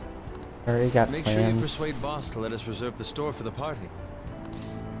settled then. Already got Make plans. sure you persuade boss to let us reserve the store for the party.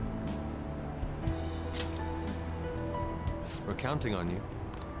 We're counting on you.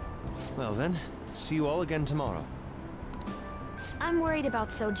 Well then, see you all again tomorrow. I'm worried about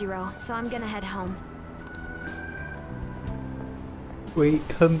Sojiro, so I'm gonna head home. Wait,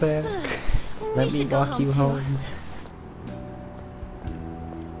 come back. Let me walk you home.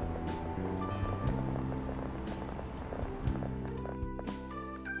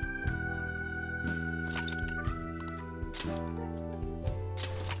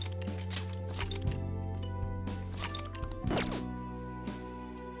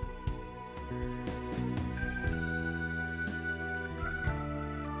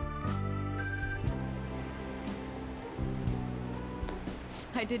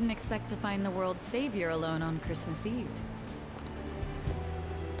 I didn't expect to find the world's savior alone on Christmas Eve.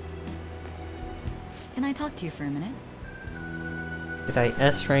 Can I talk to you for a minute? Did I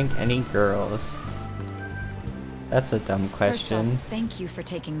S-rank any girls? That's a dumb question. First off, thank you for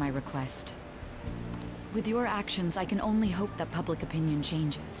taking my request. With your actions, I can only hope that public opinion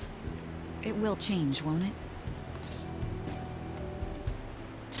changes. It will change, won't it?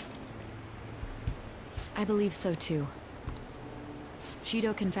 I believe so too.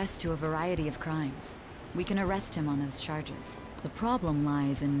 Shido confessed to a variety of crimes. We can arrest him on those charges. The problem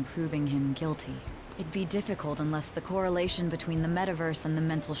lies in proving him guilty. It'd be difficult unless the correlation between the metaverse and the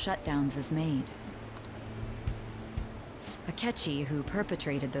mental shutdowns is made. Akechi, who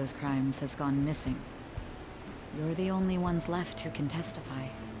perpetrated those crimes, has gone missing. You're the only ones left who can testify.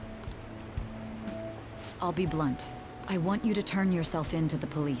 I'll be blunt. I want you to turn yourself in to the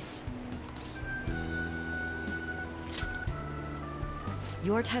police.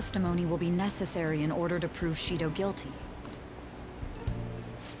 Your testimony will be necessary in order to prove Shido guilty.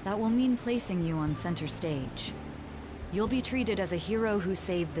 That will mean placing you on center stage. You'll be treated as a hero who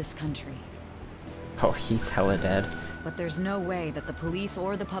saved this country. Oh, he's hella dead. But there's no way that the police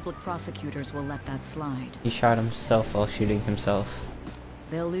or the public prosecutors will let that slide. He shot himself while shooting himself.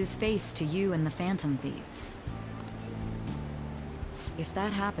 They'll lose face to you and the Phantom Thieves. If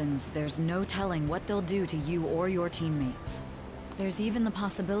that happens, there's no telling what they'll do to you or your teammates. There's even the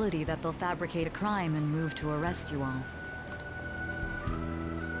possibility that they'll fabricate a crime and move to arrest you all.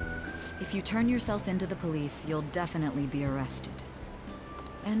 If you turn yourself into the police, you'll definitely be arrested.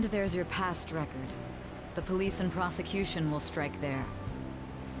 And there's your past record. The police and prosecution will strike there.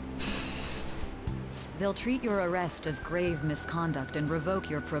 They'll treat your arrest as grave misconduct and revoke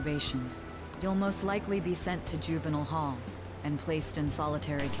your probation. You'll most likely be sent to juvenile hall and placed in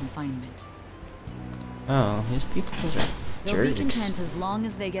solitary confinement. Oh, these people are jerks. They'll be content as long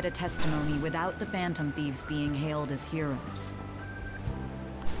as they get a testimony without the Phantom Thieves being hailed as heroes.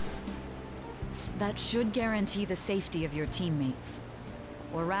 That should guarantee the safety of your teammates.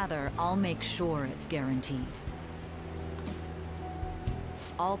 Or rather, I'll make sure it's guaranteed.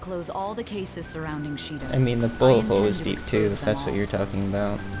 I'll close all the cases surrounding Shido. I mean, the bullet hole is deep too, if that's what you're talking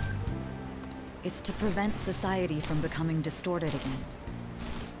about. It's to prevent society from becoming distorted again.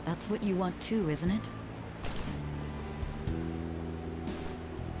 That's what you want too, isn't it?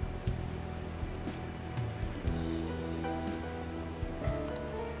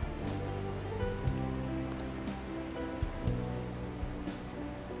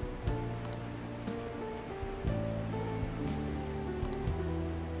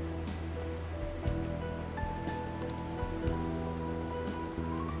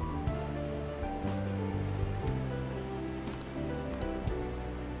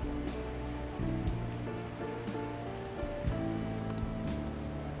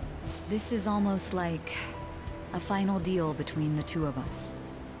 This is almost like a final deal between the two of us.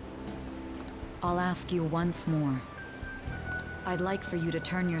 I'll ask you once more. I'd like for you to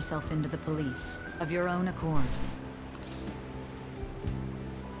turn yourself into the police, of your own accord.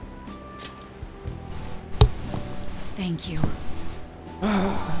 Thank you.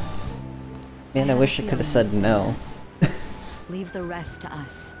 Man, I wish I could have said no. Leave the rest to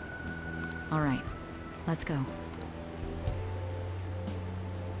us. All right, let's go.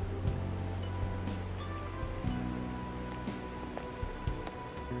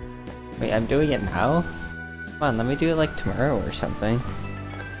 Wait, I'm doing it now? Come on, let me do it like tomorrow or something.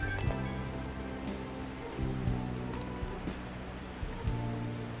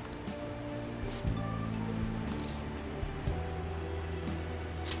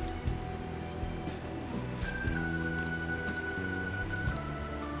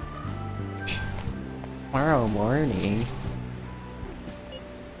 Tomorrow morning?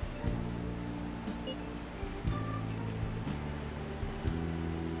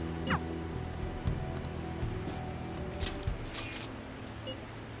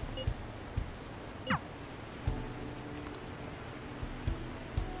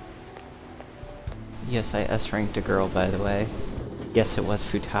 Yes, I S-ranked a girl, by the way. Yes, it was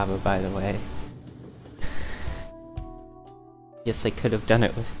Futaba, by the way. Yes, I could have done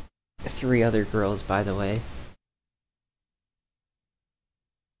it with 3 other girls, by the way.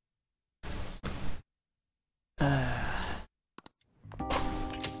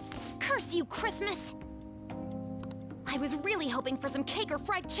 Curse you, Christmas! I was really hoping for some cake or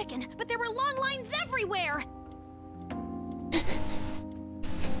fried chicken, but there were long lines everywhere!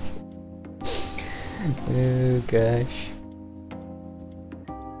 Oh gosh.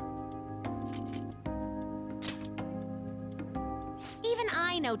 Even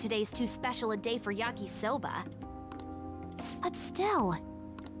I know today's too special a day for yakisoba. But still,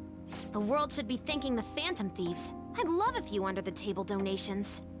 the world should be thanking the Phantom Thieves. I'd love a few under-the-table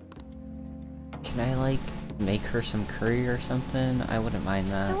donations. Can I, like, make her some curry or something. I wouldn't mind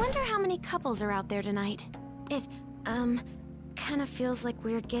that. I wonder how many couples are out there tonight. It, kind of feels like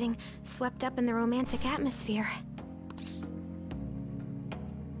we're getting swept up in the romantic atmosphere.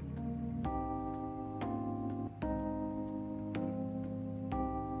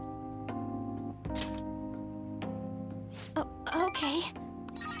 Oh, okay.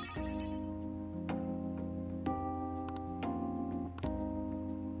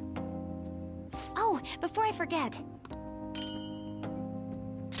 Oh, before I forget.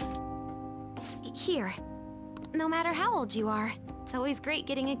 Here. No matter how old you are, it's always great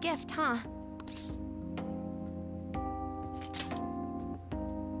getting a gift, huh?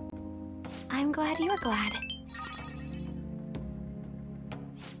 I'm glad you're glad.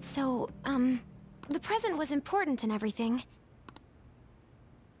 So, the present was important and everything.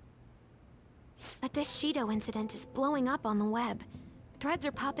 But this Shido incident is blowing up on the web. Threads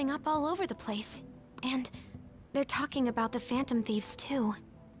are popping up all over the place. And they're talking about the Phantom Thieves too.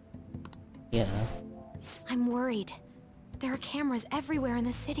 Yeah. I'm worried. There are cameras everywhere in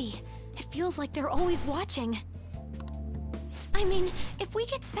the city. It feels like they're always watching. I mean, if we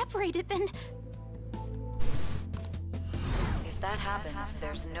get separated, then... If that happens,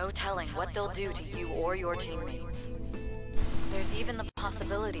 there's no telling what they'll do to you or your teammates. There's even the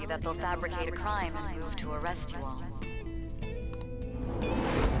possibility that they'll fabricate a crime and move to arrest you all.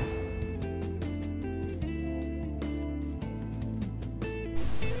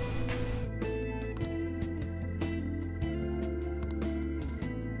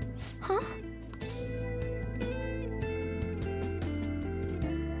 Huh?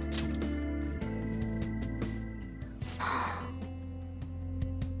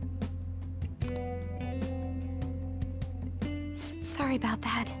 Sorry about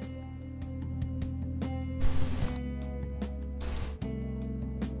that.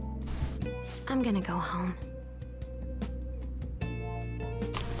 I'm gonna go home.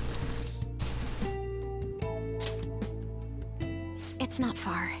 It's not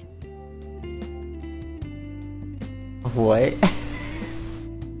far. What?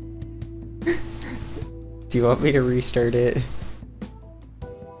 Do you want me to restart it?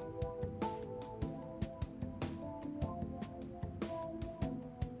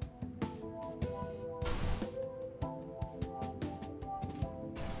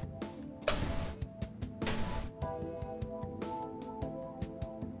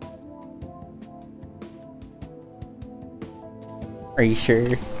 Are you sure?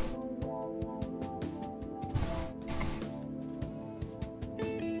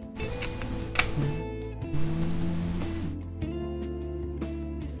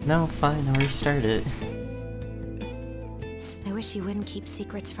 No, fine, I'll restart it. I wish you wouldn't keep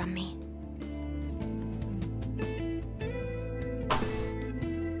secrets from me.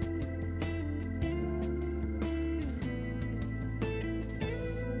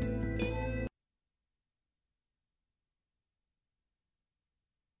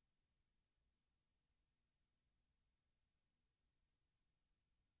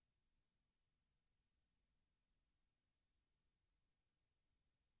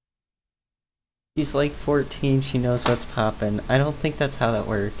 She's like 14, she knows what's poppin'. I don't think that's how that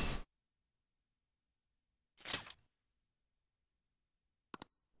works.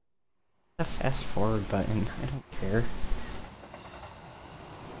 A fast forward button, I don't care.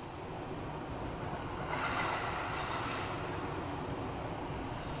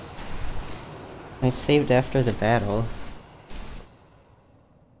 I saved after the battle.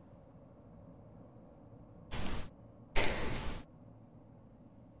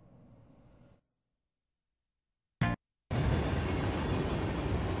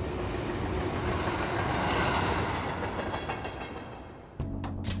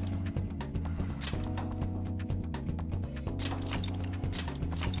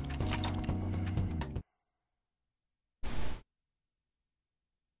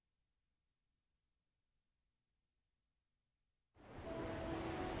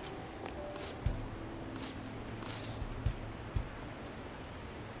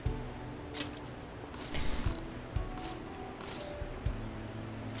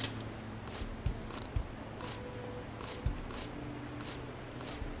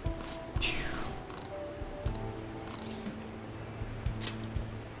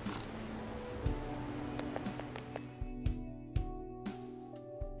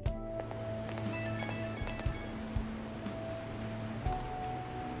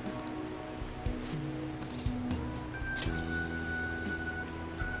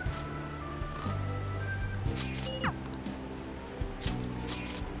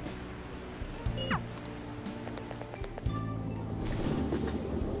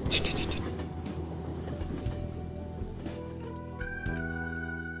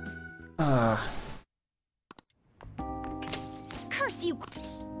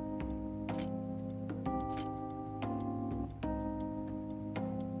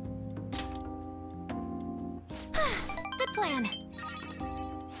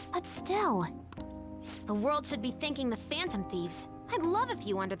 still. The world should be thanking the Phantom Thieves. I'd love a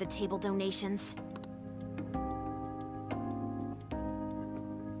few under-the-table donations.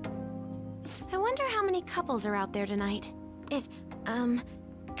 I wonder how many couples are out there tonight. It,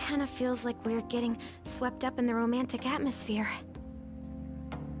 kind of feels like we're getting swept up in the romantic atmosphere.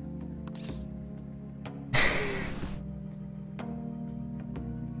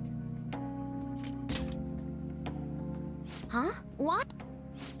 Huh? What?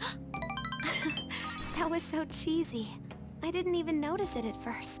 That was so cheesy. I didn't even notice it at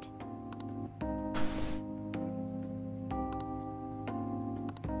first.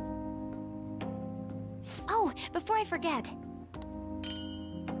 Oh, before I forget.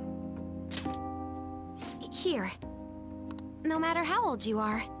 Here. No matter how old you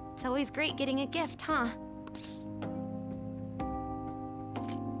are, it's always great getting a gift, huh?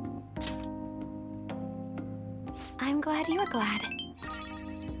 I'm glad you're glad.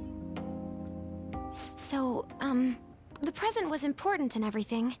 So, the present was important and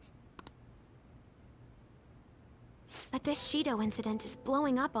everything. But this Shido incident is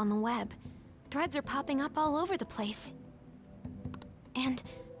blowing up on the web. Threads are popping up all over the place. And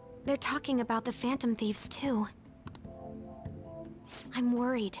they're talking about the Phantom Thieves too. I'm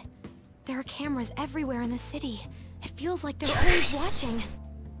worried. There are cameras everywhere in the city. It feels like they're always watching.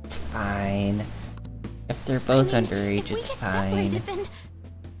 It's fine. If they're both underage, it's fine.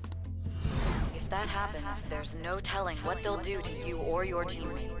 If that happens, there's no telling what they'll do to you or your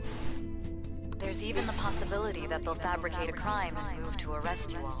teammates. There's even the possibility that they'll fabricate a crime and move to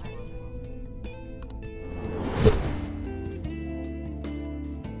arrest you all.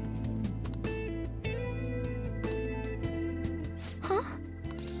 Huh?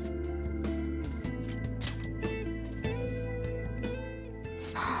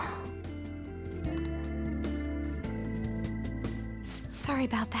 Sorry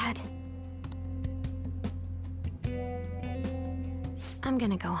about that. I'm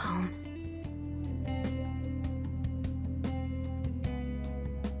gonna go home.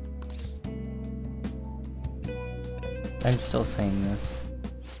 I'm still saying this.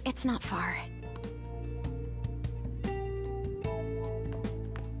 It's not far.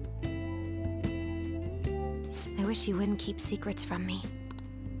 I wish you wouldn't keep secrets from me.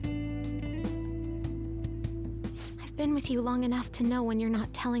 I've been with you long enough to know when you're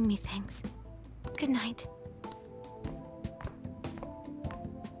not telling me things. Good night.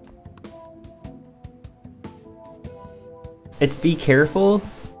 It's be careful?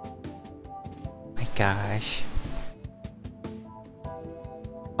 My gosh.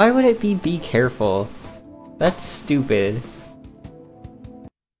 Why would it be careful? That's stupid.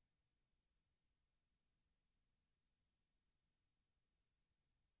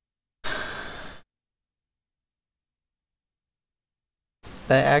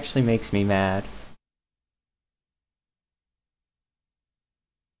 That actually makes me mad.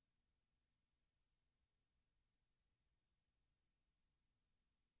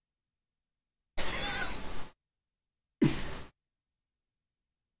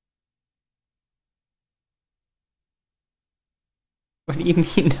 What do you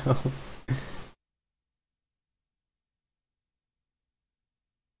mean, no?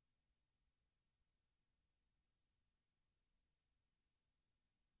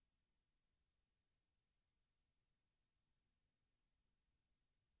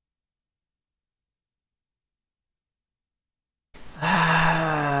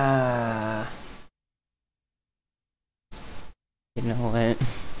 You know what?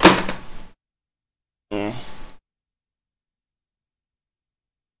 Eh.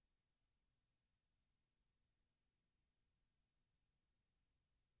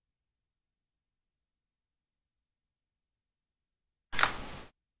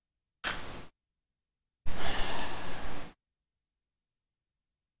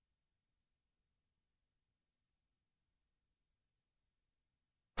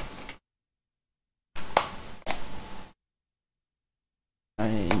 I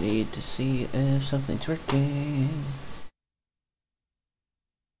need to see if something's working.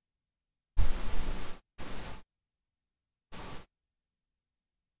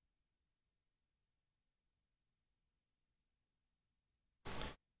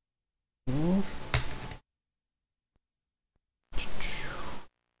 Ooh.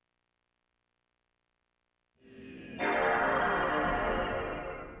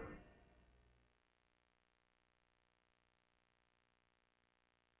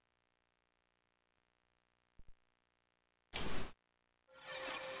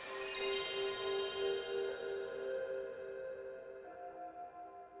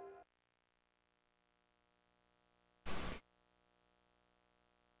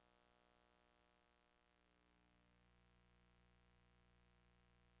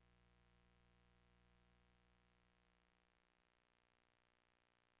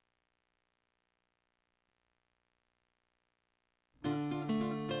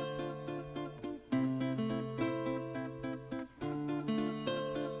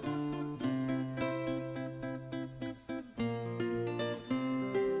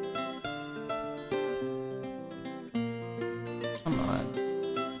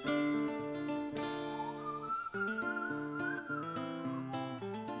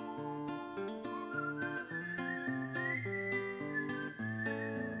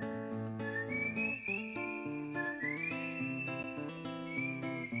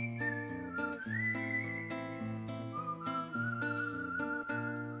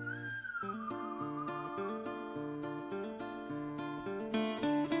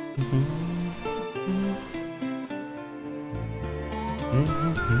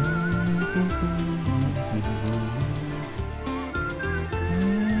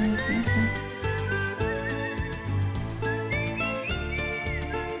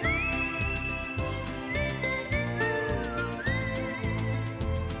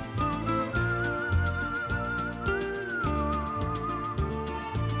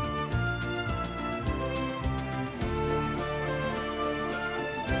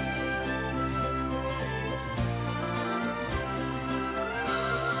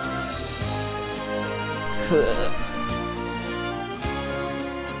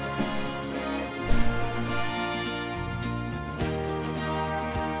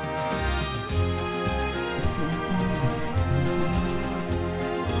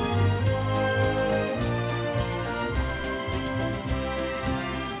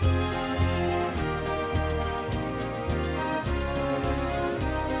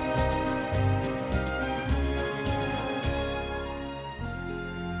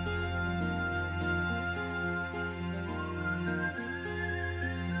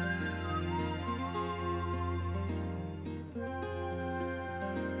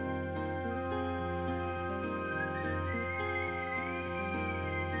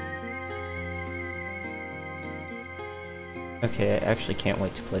 Okay, I actually can't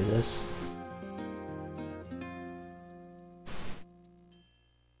wait to play this.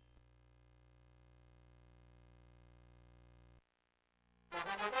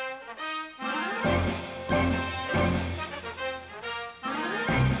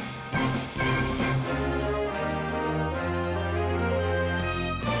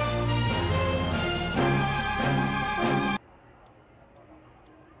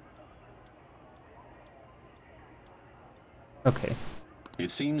 Okay.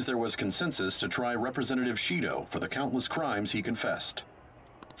 It seems there was consensus to try Representative Shido for the countless crimes he confessed.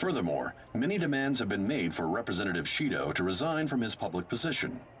 Furthermore, many demands have been made for Representative Shido to resign from his public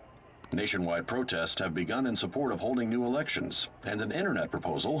position. Nationwide protests have begun in support of holding new elections, and an internet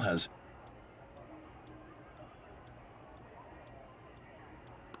proposal has...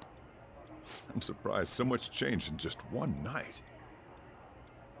 I'm surprised so much changed in just one night.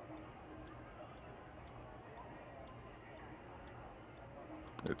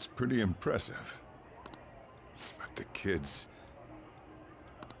 It's pretty impressive. But the kids...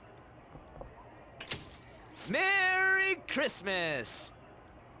 Merry Christmas!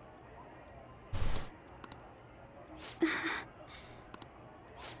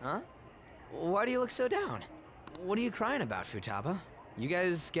 Huh? Why do you look so down? What are you crying about, Futaba? You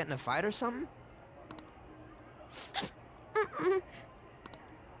guys get in a fight or something?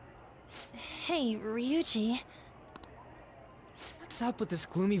 Hey, Ryuji. What's up with this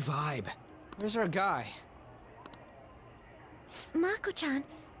gloomy vibe? Where's our guy? Mako-chan,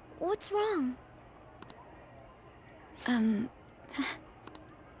 what's wrong?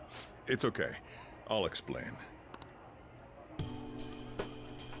 It's okay. I'll explain.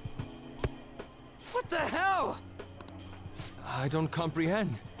 What the hell? I don't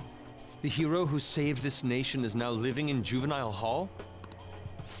comprehend. The hero who saved this nation is now living in juvenile hall?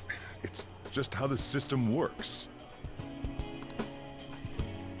 It's just how the system works.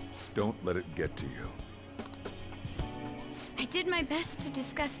 Don't let it get to you. I did my best to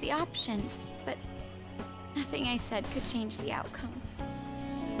discuss the options, but nothing I said could change the outcome.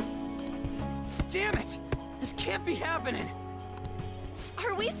 Damn it! This can't be happening!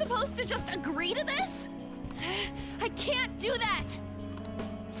 Are we supposed to just agree to this? I can't do that!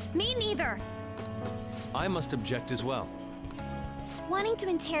 Me neither. I must object as well. Wanting to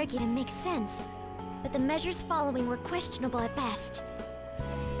interrogate him makes sense, but the measures following were questionable at best.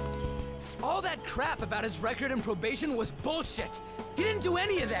 All that crap about his record and probation was bullshit! He didn't do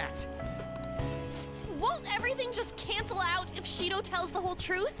any of that! Won't everything just cancel out if Shido tells the whole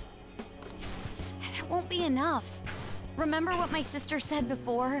truth? That won't be enough. Remember what my sister said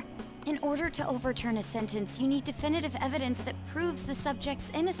before? In order to overturn a sentence, you need definitive evidence that proves the subject's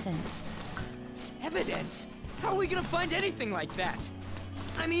innocence. Evidence? How are we gonna find anything like that?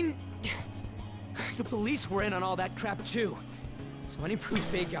 I mean... the police were in on all that crap too. So any proof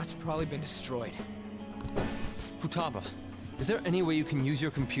they got's probably been destroyed. Futaba, is there any way you can use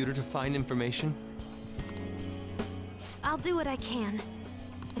your computer to find information? I'll do what I can,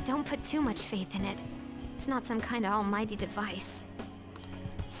 but don't put too much faith in it. It's not some kind of almighty device.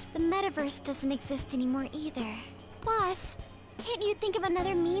 The metaverse doesn't exist anymore either. Boss, can't you think of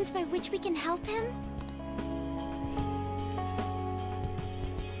another means by which we can help him?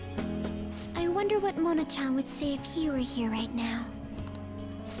 I wonder what Mona-chan would say if he were here right now.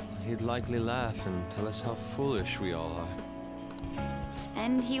 He'd likely laugh and tell us how foolish we all are.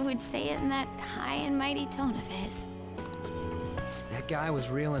 And he would say it in that high and mighty tone of his. That guy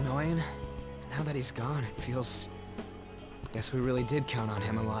was real annoying. Now that he's gone, it feels... Guess we really did count on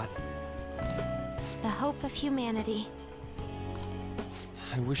him a lot. The hope of humanity.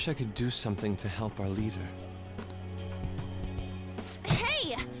 I wish I could do something to help our leader.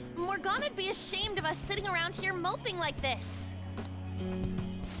 Hey! Morgana'd be ashamed of us sitting around here moping like this.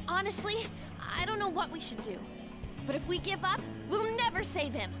 Honestly, I don't know what we should do. But if we give up, we'll never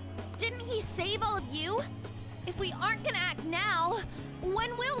save him. Didn't he save all of you? If we aren't gonna act now,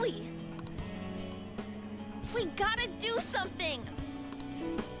 when will we? We gotta do something!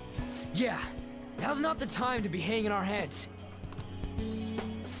 Yeah, now's not the time to be hanging our heads.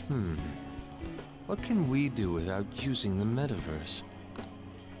 What can we do without using the metaverse?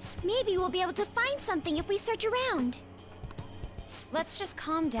 Maybe we'll be able to find something if we search around. Let's just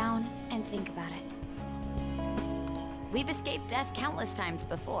calm down and think about it. We've escaped death countless times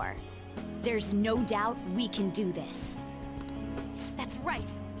before. There's no doubt we can do this. That's right.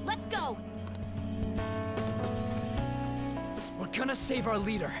 Let's go! We're gonna save our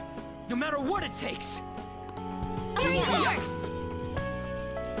leader, no matter what it takes! Of course!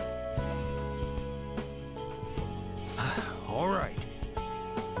 All right.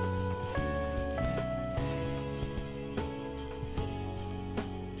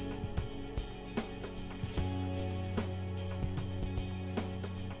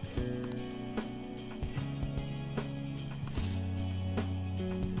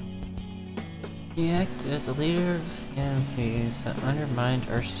 He acted as the leader of Yankees that undermined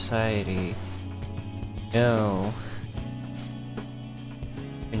our society. No.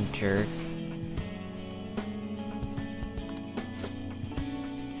 Fucking jerk.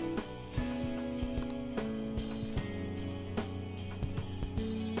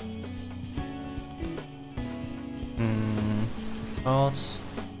 False.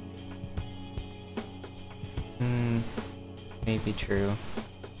 Maybe true.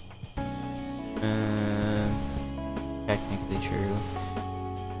 Technically true.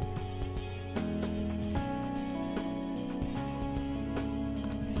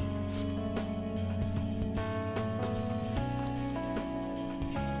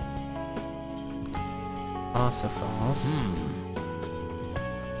 Also false.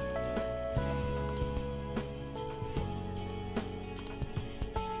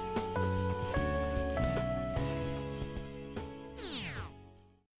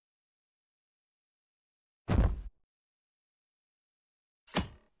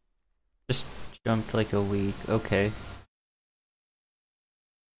 Just jumped like a week. Okay.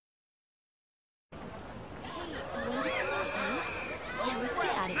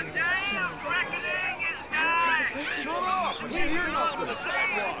 We're here not for the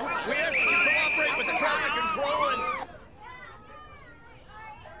sidewalk. We ask you to cooperate with the traffic control and...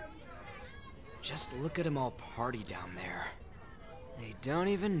 Just look at them all party down there. They don't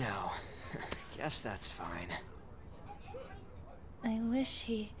even know. Guess that's fine. I wish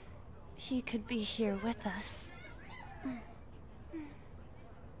he could be here with us.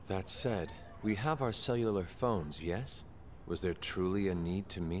 That said, we have our cellular phones, yes? Was there truly a need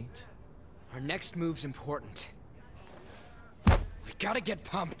to meet? Our next move's important. We gotta get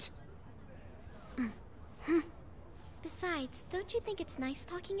pumped. Besides, don't you think it's nice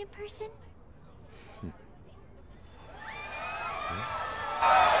talking in person?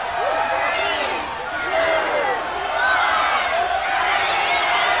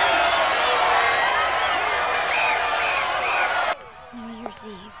 New Year's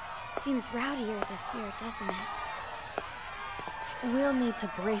Eve. It seems rowdier this year, doesn't it? We'll need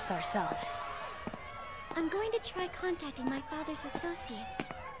to brace ourselves. I'm going to try contacting my father's associates.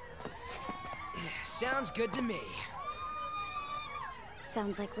 Sounds good to me.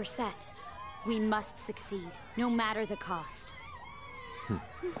 Sounds like we're set. We must succeed, no matter the cost.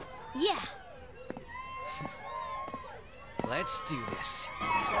 Yeah. Let's do this.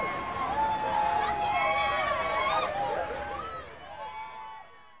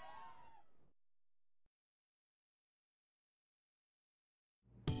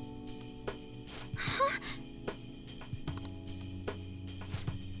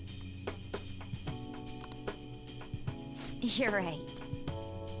 You're right.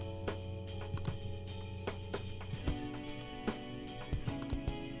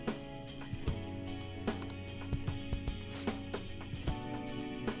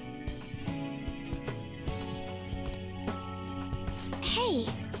 Hey.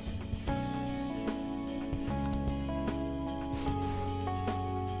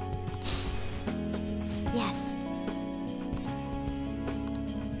 Yes.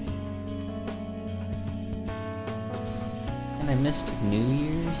 And I missed New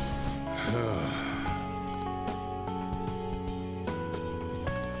Year's?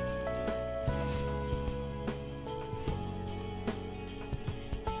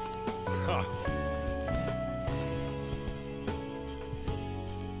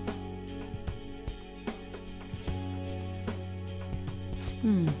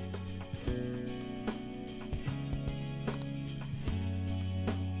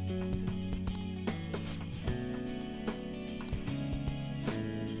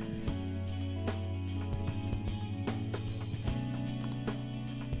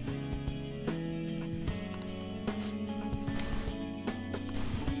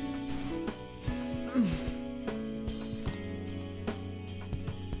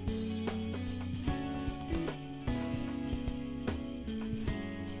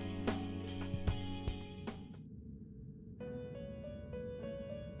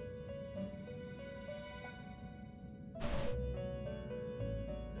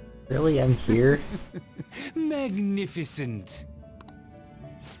 Really, I'm here? Magnificent.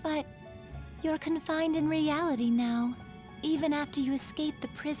 But you're confined in reality now, even after you escape the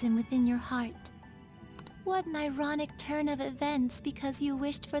prison within your heart. What an ironic turn of events because you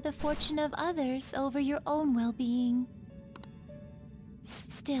wished for the fortune of others over your own well-being.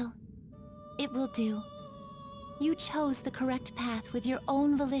 Still, it will do. You chose the correct path with your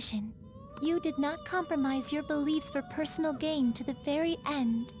own volition. You did not compromise your beliefs for personal gain to the very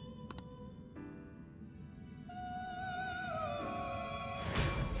end.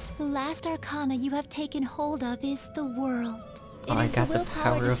 The last arcana you have taken hold of is the world. Oh, I got the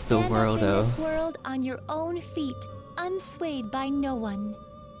power of the world, oh. This world on your own feet, unswayed by no one.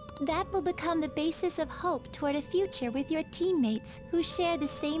 That will become the basis of hope toward a future with your teammates who share the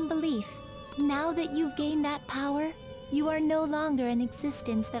same belief. Now that you've gained that power, you are no longer an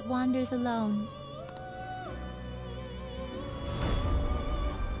existence that wanders alone.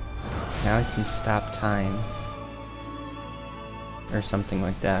 Now I can stop time. Or something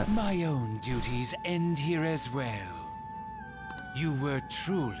like that. My own duties end here as well. You were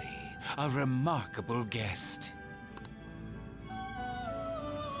truly a remarkable guest.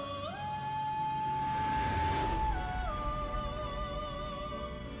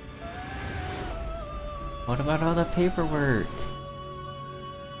 What about all the paperwork?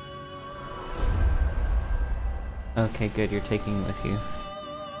 Okay, good, you're taking it with you.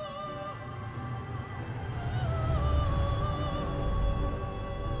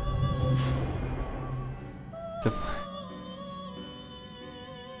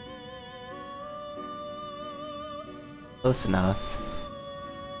 Close enough.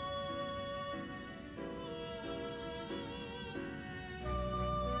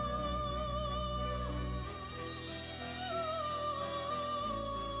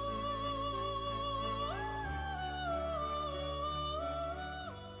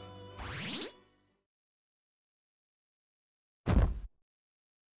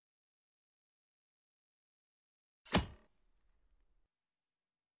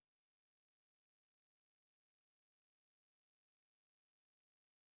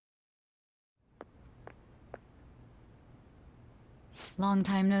 Long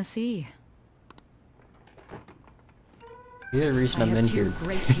time no see. The other reason I'm in here. I have two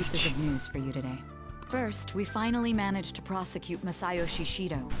great pieces of news for you today. First, we finally managed to prosecute Masayoshi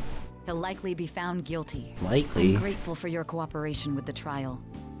Shido. He'll likely be found guilty. Likely? I'm grateful for your cooperation with the trial.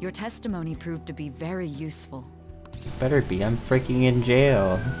 Your testimony proved to be very useful. Better be, I'm freaking in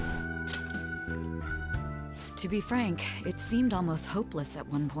jail. To be frank, it seemed almost hopeless at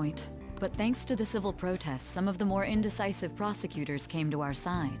one point. But thanks to the civil protests, some of the more indecisive prosecutors came to our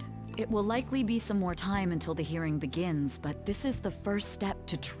side. It will likely be some more time until the hearing begins, but this is the first step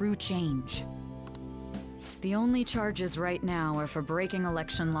to true change. The only charges right now are for breaking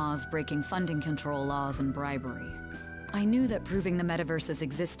election laws, breaking funding control laws, and bribery. I knew that proving the metaverse's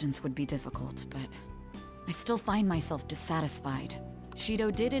existence would be difficult, but I still find myself dissatisfied.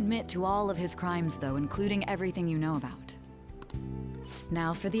 Shido did admit to all of his crimes though, including everything you know about.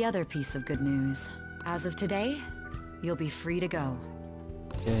 Now for the other piece of good news. As of today, you'll be free to go.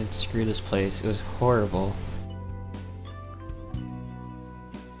 Good, screw this place. It was horrible.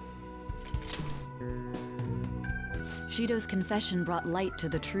 Shido's confession brought light to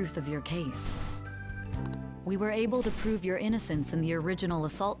the truth of your case. We were able to prove your innocence in the original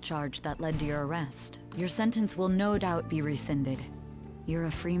assault charge that led to your arrest. Your sentence will no doubt be rescinded. You're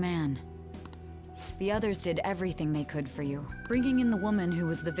a free man. The others did everything they could for you. Bringing in the woman who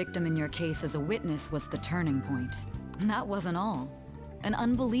was the victim in your case as a witness was the turning point. And that wasn't all. An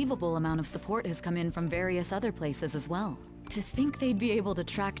unbelievable amount of support has come in from various other places as well. To think they'd be able to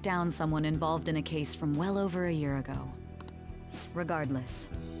track down someone involved in a case from well over a year ago. Regardless,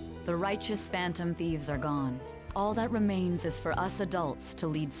 the righteous Phantom Thieves are gone. All that remains is for us adults to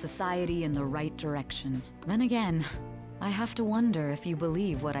lead society in the right direction. Then again, I have to wonder if you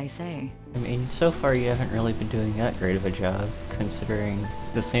believe what I say. I mean, so far you haven't really been doing that great of a job, considering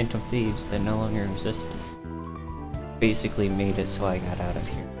the Phantom Thieves that no longer existed basically made it so I got out of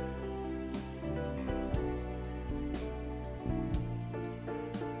here.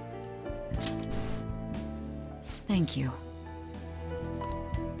 Thank you.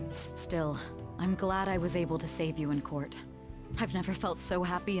 Still, I'm glad I was able to save you in court. I've never felt so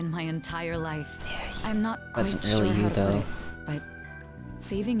happy in my entire life. I'm not quite Wasn't sure really how you, to though. put it, but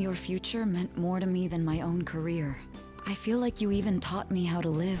saving your future meant more to me than my own career. I feel like you even taught me how to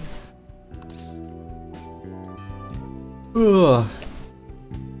live. Ugh.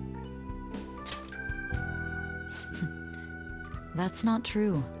 That's not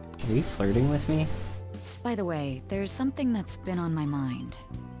true. Are you flirting with me? By the way, there's something that's been on my mind.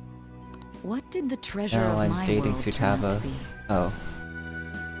 What did the treasure No, of I'm my dating world turn out Futaba. to be? Oh.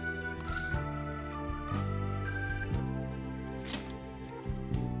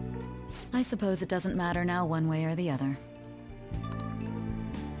 I suppose it doesn't matter now one way or the other.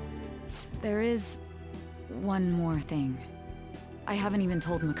 There is one more thing. I haven't even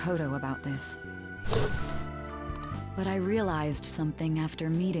told Makoto about this. But I realized something after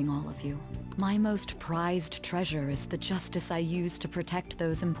meeting all of you. My most prized treasure is the justice I use to protect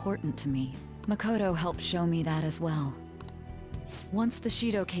those important to me. Makoto helped show me that as well. Once the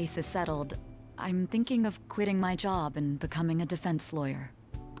Shido case is settled, I'm thinking of quitting my job and becoming a defense lawyer.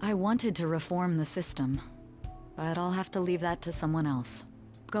 I wanted to reform the system, but I'll have to leave that to someone else.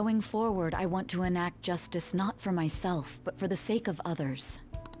 Going forward, I want to enact justice not for myself, but for the sake of others.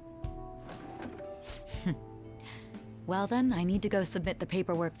 Well then, I need to go submit the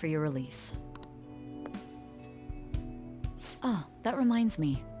paperwork for your release. Oh, that reminds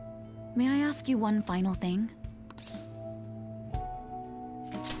me. May I ask you one final thing?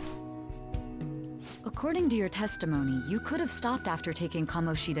 According to your testimony, you could have stopped after taking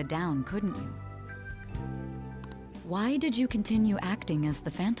Kamoshida down, couldn't you? Why did you continue acting as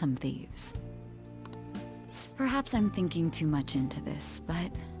the Phantom Thieves? Perhaps I'm thinking too much into this,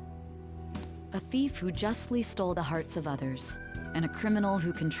 but... a thief who justly stole the hearts of others, and a criminal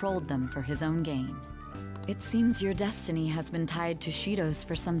who controlled them for his own gain. It seems your destiny has been tied to Shido's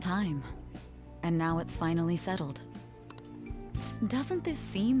for some time, and now it's finally settled. Doesn't this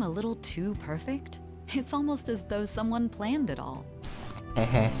seem a little too perfect? It's almost as though someone planned it all.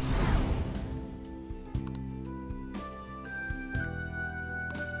 Heh.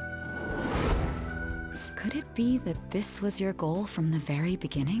 Could it be that this was your goal from the very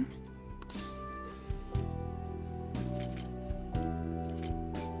beginning?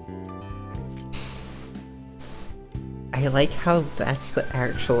 I like how that's the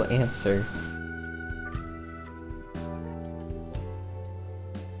actual answer.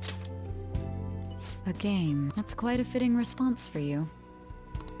 A game. That's quite a fitting response for you.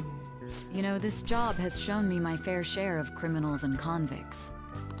 You know, this job has shown me my fair share of criminals and convicts.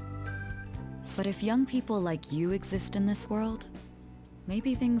 But if young people like you exist in this world,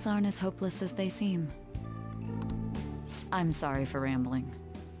 maybe things aren't as hopeless as they seem. I'm sorry for rambling.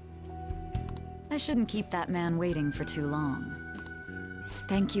 I shouldn't keep that man waiting for too long.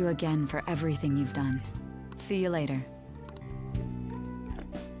 Thank you again for everything you've done. See you later.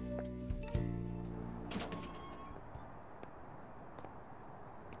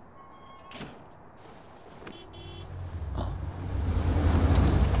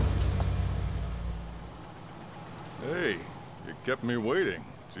 Hey, you kept me waiting.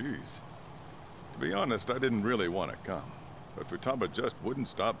 Jeez. To be honest, I didn't really want to come, but Futaba just wouldn't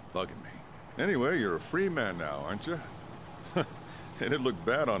stop bugging me. Anyway, you're a free man now, aren't you? It'd look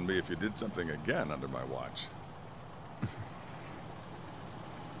bad on me if you did something again under my watch.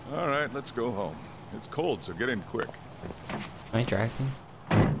 All right, let's go home. It's cold, so get in quick. Am I driving?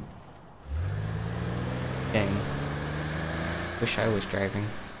 Dang. Wish I was driving.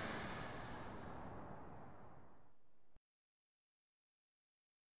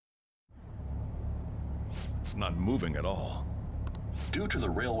 It's not moving at all. Due to the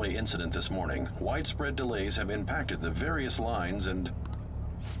railway incident this morning, widespread delays have impacted the various lines and...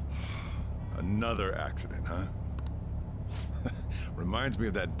 Another accident, huh? Reminds me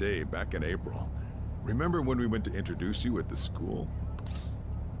of that day back in April. Remember when we went to introduce you at the school?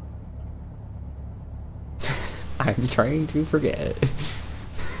 I'm trying to forget.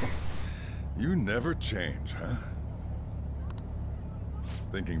 You never change, huh?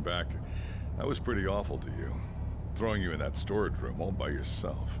 Thinking back, I was pretty awful to you. Throwing you in that storage room all by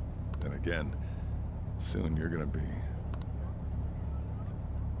yourself. Then again, soon you're gonna be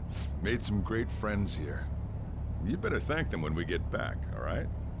Made some great friends here. You better thank them when we get back, all right?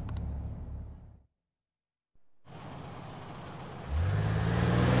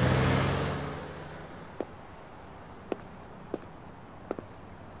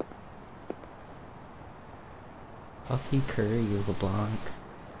 Coffee curry LeBlanc.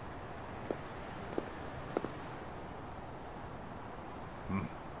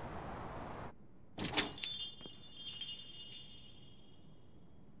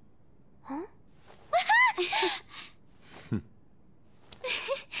 Huh?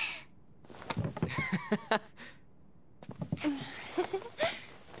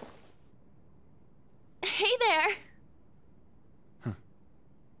 Hey there!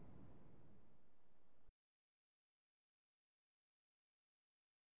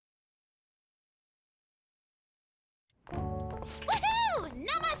 Woohoo!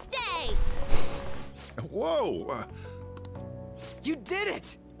 Namaste! Whoa! You did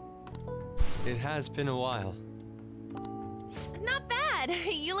it! It has been a while. Not bad.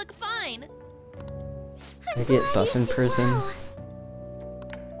 You look fine. I get buff in prison.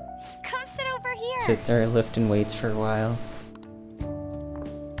 Come sit over here. Sit there lifting weights for a while.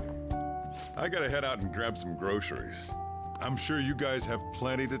 I gotta head out and grab some groceries. I'm sure you guys have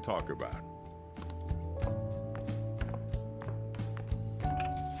plenty to talk about.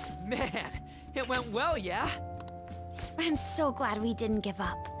 Man, it went well, yeah? I'm so glad we didn't give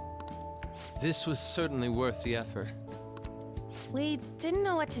up. This was certainly worth the effort. We didn't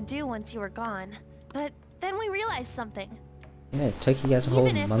know what to do once you were gone, but then we realized something. Yeah, it took you guys a whole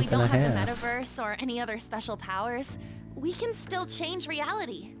Even if we month and don't a have half. the metaverse or any other special powers, we can still change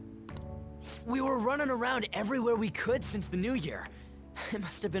reality. We were running around everywhere we could since the new year. It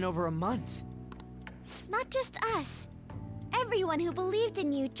must have been over a month. Not just us. Everyone who believed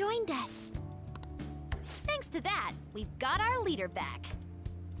in you joined us. Thanks to that, we've got our leader back.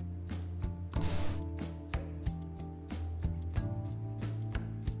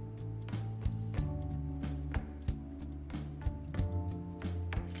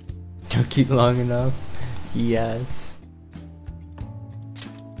 Took you long enough. Yes.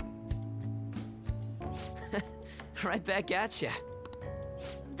 Right back at ya.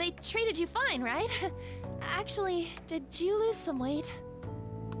 They treated you fine, right? Actually, did you lose some weight?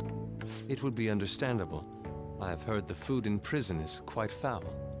 It would be understandable. I've heard the food in prison is quite foul.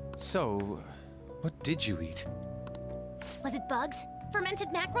 So, what did you eat? Was it bugs?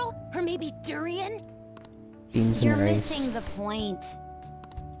 Fermented mackerel? Or maybe durian? Beans You're and rice. missing the point.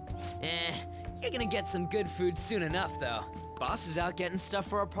 You're gonna get some good food soon enough, though. Boss is out getting stuff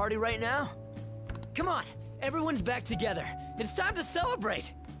for our party right now. Come on, everyone's back together. It's time to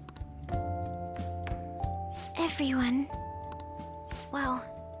celebrate. Everyone. Well,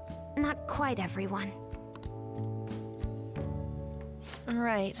 not quite everyone.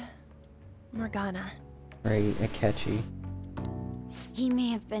 Right. Morgana. Right, Akechi. He may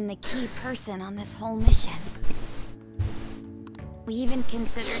have been the key person on this whole mission. We even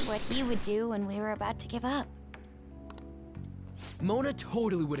considered what he would do when we were about to give up. Mona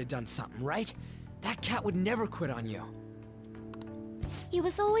totally would have done something, right? That cat would never quit on you. He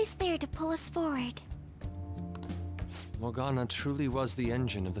was always there to pull us forward. Morgana truly was the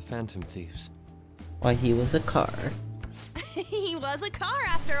engine of the Phantom Thieves. Why, he was a car. He was a car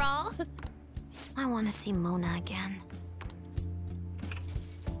after all. I want to see Mona again.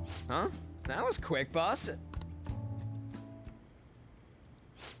 Huh? That was quick, boss.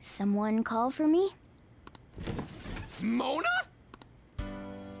 Someone call for me? Mona?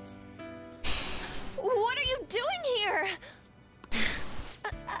 What are you doing here?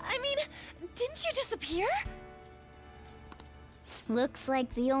 I mean, didn't you disappear? Looks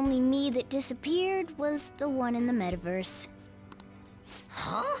like the only me that disappeared was the one in the metaverse.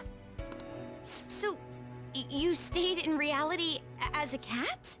 Huh? So, you stayed in reality as a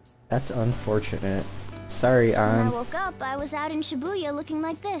cat? That's unfortunate. Sorry, When I woke up, I was out in Shibuya looking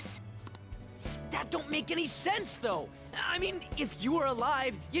like this. That don't make any sense, though. I mean, if you were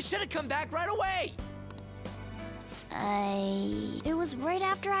alive, you should have come back right away. It was right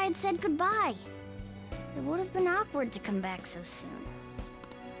after I had said goodbye. It would have been awkward to come back so soon.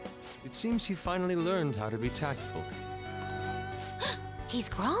 It seems he finally learned how to be tactful. He's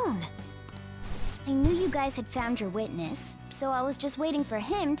grown. I knew you guys had found your witness, so I was just waiting for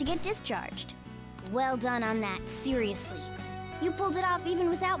him to get discharged. Well done on that, seriously. You pulled it off even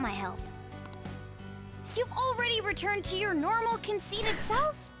without my help. You've already returned to your normal, conceited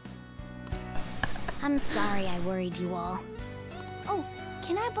self? I'm sorry I worried you all. Oh,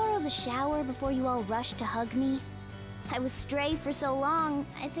 can I borrow the shower before you all rush to hug me? I was stray for so long,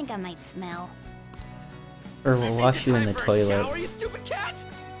 I think I might smell. Or we'll wash you in the toilet. Shower, you stupid cat!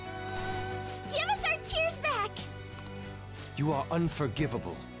 You are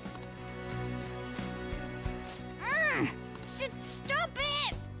unforgivable. Stop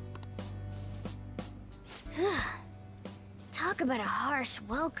it! Talk about a harsh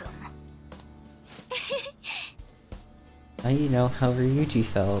welcome. Now you know how Ryuji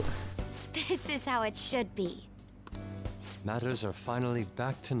felt. This is how it should be. Matters are finally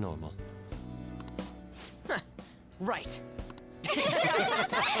back to normal. Right.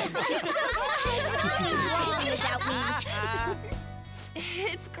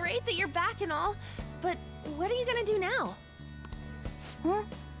 It's great that you're back and all, but what are you gonna do now? Huh?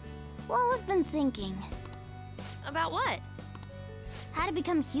 Well, I've been thinking. About what? How to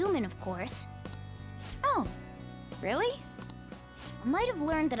become human, of course. Oh, really? I might have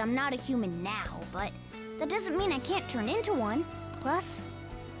learned that I'm not a human now, but that doesn't mean I can't turn into one. Plus,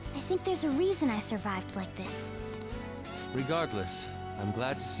 I think there's a reason I survived like this. Regardless, I'm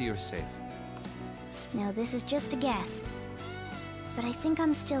glad to see you're safe. Now, this is just a guess. But I think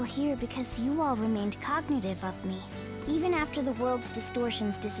I'm still here because you all remained cognitive of me, even after the world's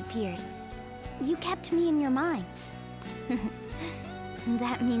distortions disappeared. You kept me in your minds.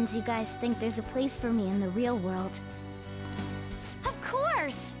 That means you guys think there's a place for me in the real world. Of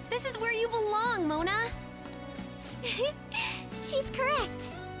course! This is where you belong, Mona! She's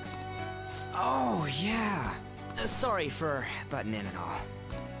correct. Oh, yeah. Sorry for butting in and all.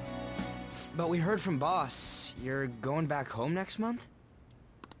 But we heard from Boss, you're going back home next month?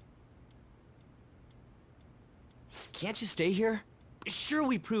 Can't you stay here? Sure,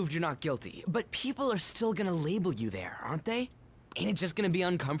 we proved you're not guilty, but people are still gonna label you there, aren't they? Ain't it just gonna be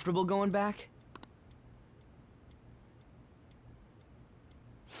uncomfortable going back?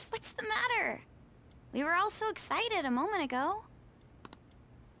 What's the matter? We were all so excited a moment ago.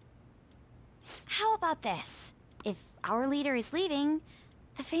 How about this? If our leader is leaving,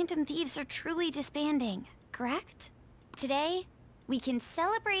 the Phantom Thieves are truly disbanding, correct? Today, we can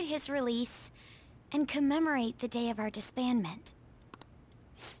celebrate his release and commemorate the day of our disbandment.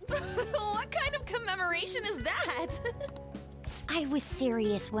 What kind of commemoration is that? I was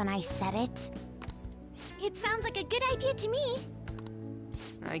serious when I said it. It sounds like a good idea to me.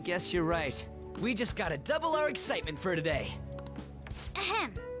 I guess you're right. We just gotta double our excitement for today.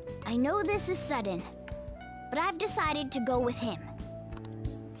 Ahem. I know this is sudden, but I've decided to go with him.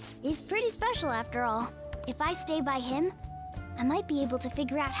 He's pretty special after all. If I stay by him, I might be able to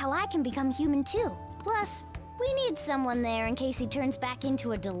figure out how I can become human too. Plus, we need someone there in case he turns back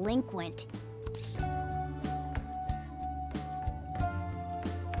into a delinquent.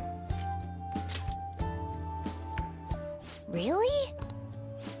 Really?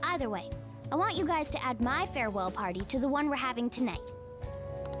 Either way, I want you guys to add my farewell party to the one we're having tonight.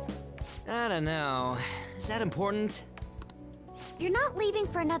 I don't know. Is that important? You're not leaving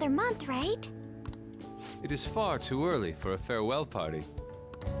for another month, right? It is far too early for a farewell party.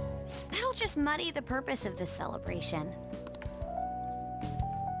 That'll just muddy the purpose of this celebration.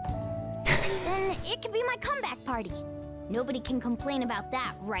 Then it could be my comeback party. Nobody can complain about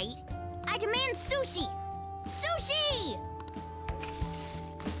that, right? I demand sushi! Sushi!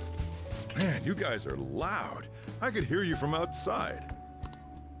 Man, you guys are loud. I could hear you from outside.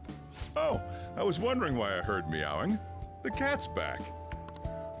 Oh, I was wondering why I heard meowing. The cat's back.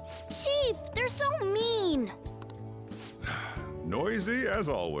 Chief, they're so mean! Noisy as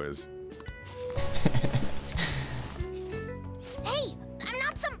always. Hey, I'm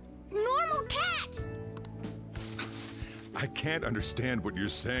not some normal cat! I can't understand what you're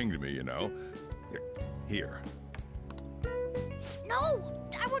saying to me, you know. Here. No,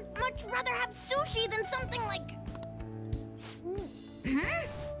 I would much rather have sushi than something like...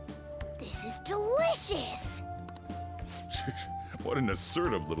 This is delicious! What an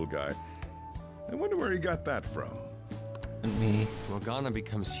assertive little guy. I wonder where he got that from. Me. Morgana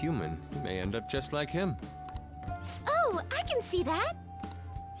becomes human, you may end up just like him. Oh, I can see that.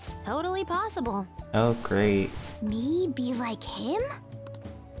 Totally possible. Oh, great. Me be like him?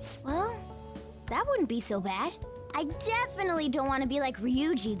 Well, that wouldn't be so bad. I definitely don't want to be like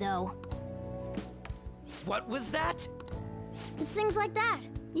Ryuji, though. What was that? It's things like that.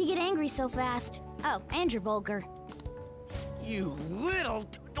 You get angry so fast. Oh, and you're vulgar. You little...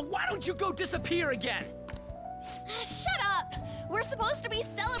 Why don't you go disappear again? Shut up! We're supposed to be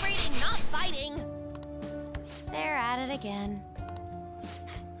celebrating, not fighting! They're at it again.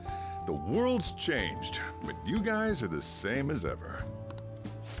 The world's changed, but you guys are the same as ever.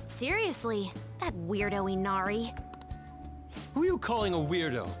 Seriously, that weirdo Inari. Who are you calling a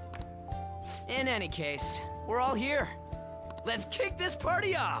weirdo? In any case, we're all here. Let's kick this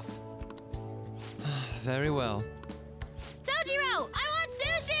party off! Very well. Sojiro, I want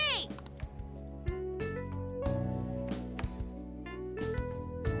sushi!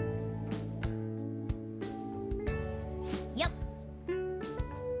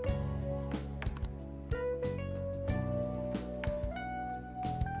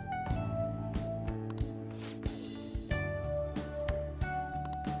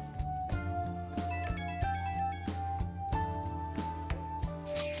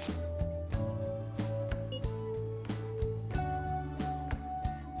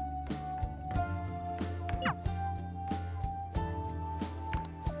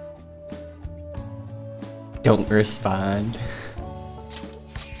 Don't respond.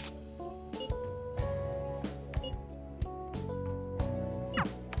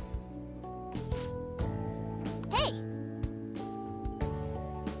 Hey!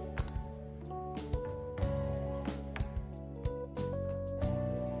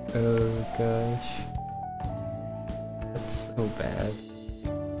 Oh gosh. That's so bad.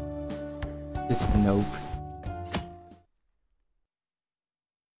 Just nope.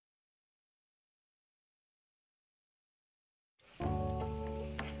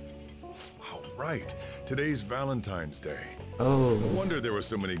 Right. Today's Valentine's Day. Oh. No wonder there were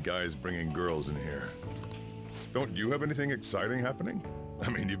so many guys bringing girls in here. Don't you have anything exciting happening? I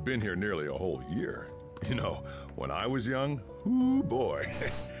mean, you've been here nearly a whole year. You know, when I was young, ooh boy.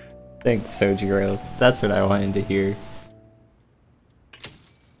 Thanks, Sojiro. That's what I wanted to hear.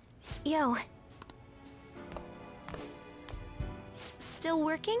 Yo. Still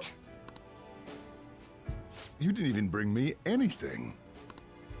working? You didn't even bring me anything.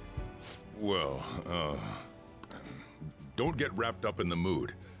 Well, don't get wrapped up in the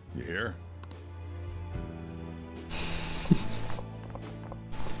mood. You hear?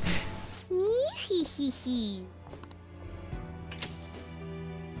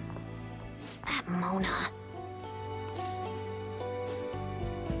 That Mona.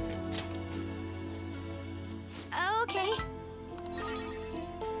 Okay.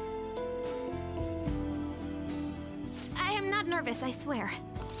 I am not nervous, I swear.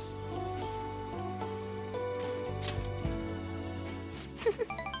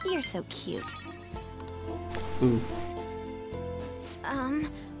 You're so cute. Ooh.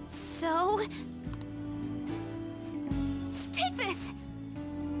 So... Take this!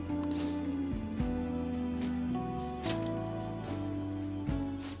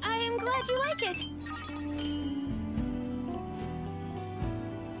 I am glad you like it!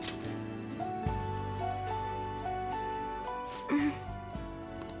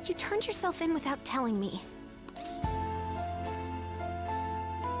 You turned yourself in without telling me.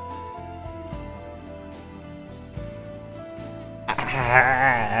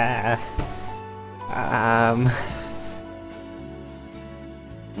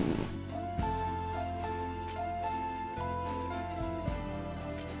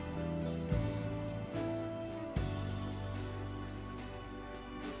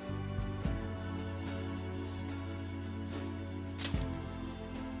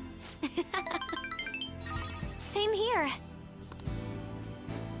 Same here.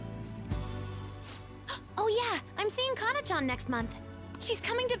 Oh yeah, I'm seeing Kana-chan next month. She's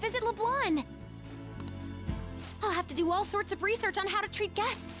coming to visit LeBlanc. I'll have to do all sorts of research on how to treat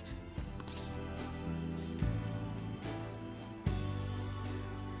guests.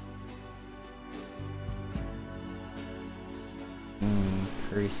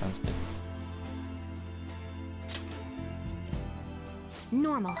 Curry sounds good.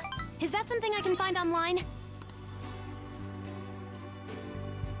 Normal. Is that something I can find online?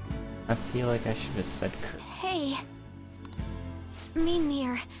 I feel like I should have said curry. Hey.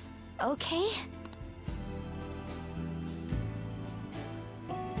 Mimir, okay?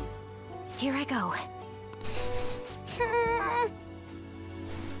 Here I go.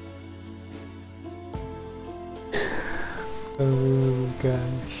 Oh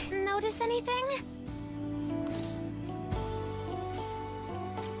gosh. Notice anything?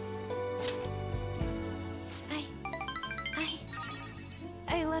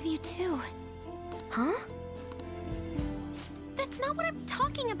 I love you too. Huh? That's not what I'm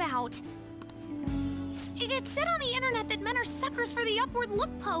talking about. It said on the internet that men are suckers for the upward look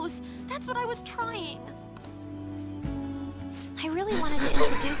pose. That's what I was trying. I really wanted to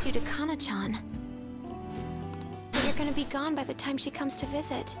introduce you to Kana-chan. But you're gonna be gone by the time she comes to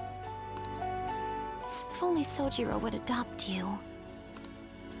visit. If only Sojiro would adopt you.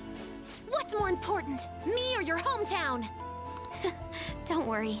 What's more important, me or your hometown? Don't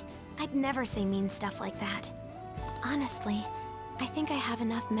worry, I'd never say mean stuff like that. Honestly, I think I have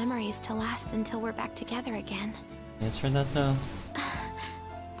enough memories to last until we're back together again. Answer that though.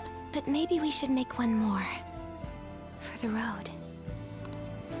 But maybe we should make one more. For the road.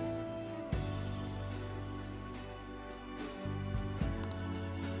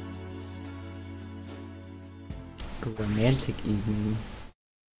 A romantic evening.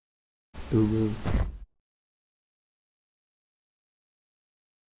 Ooh.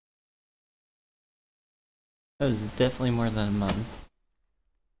 That was definitely more than a month.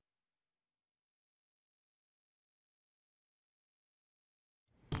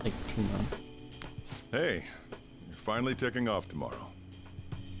 Like 2 months. Hey, you're finally taking off tomorrow.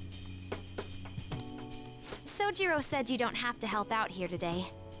 Sojiro said you don't have to help out here today.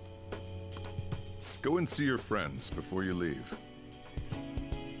 Go and see your friends before you leave.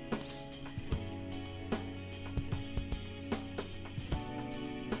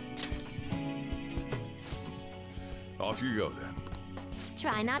 Off you go, then.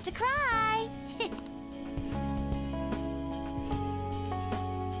 Try not to cry.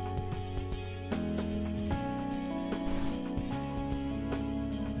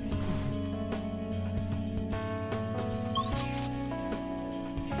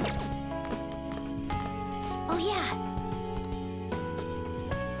 Oh yeah.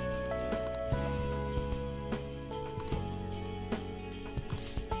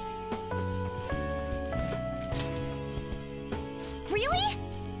 Really?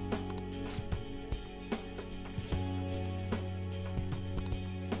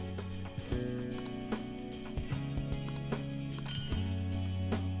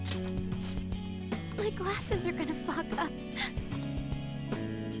 My glasses are gonna fog up.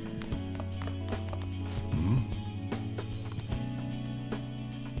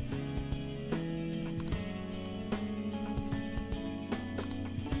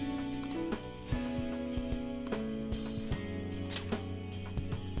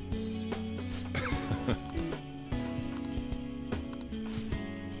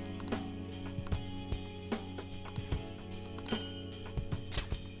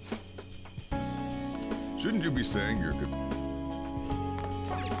 Shouldn't you be saying you're good?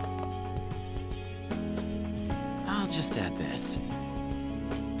 I'll just add this.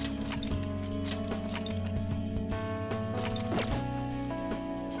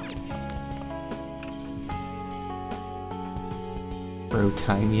 Bro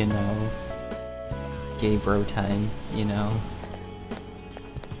time, you know. Gay bro time, you know.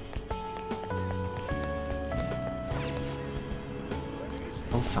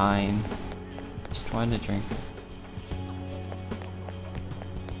 Oh, fine. Just wanted to drink.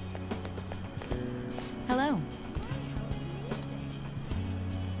 Hello.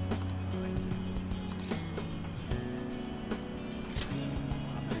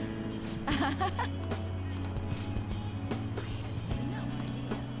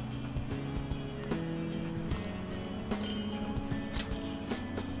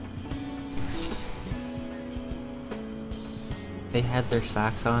 They had their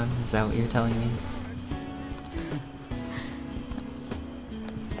socks on? Is that what you're telling me?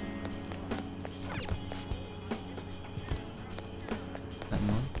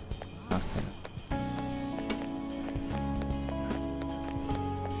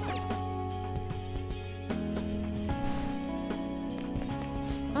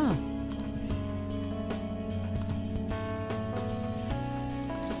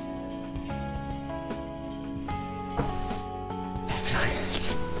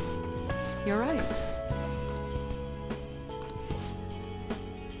 You're right.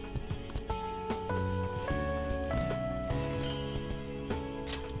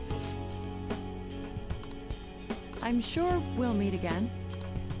 I'm sure we'll meet again.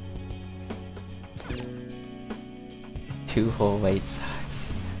 2 whole white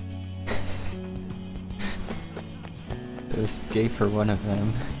socks. It was gay for one of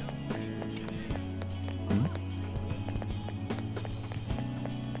them.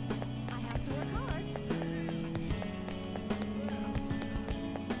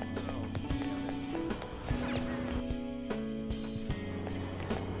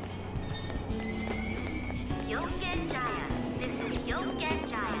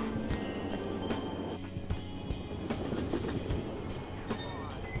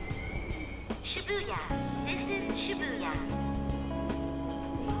 Shibuya. This is Shibuya.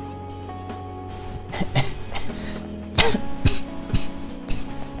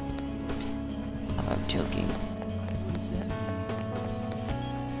 I'm joking.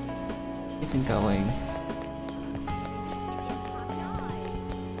 Keep going.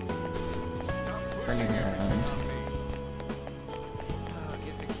 Turning around.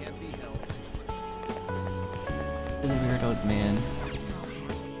 To the weird old man.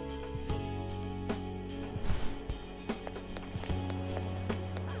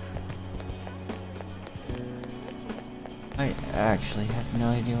 I actually have no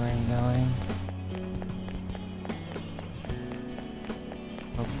idea where I'm going.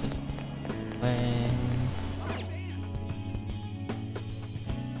 Hope this way.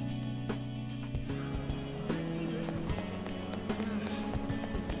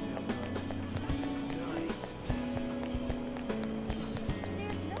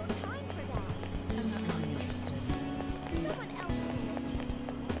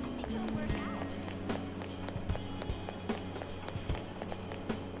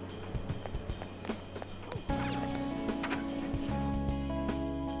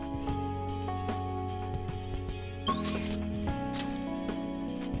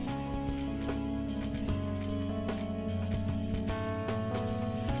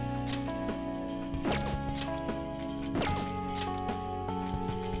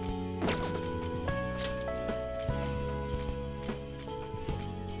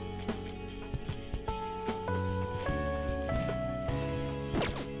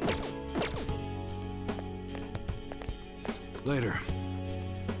 later.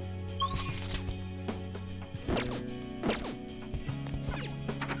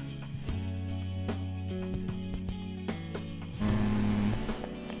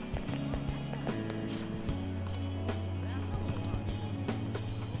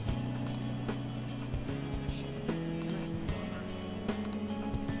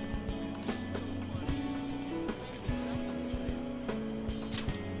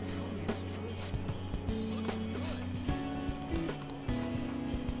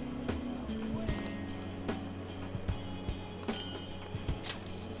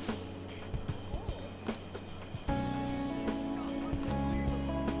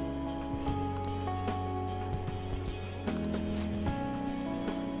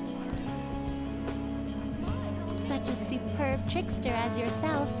 Such a superb trickster as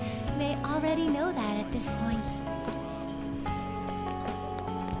yourself may already know that at this point.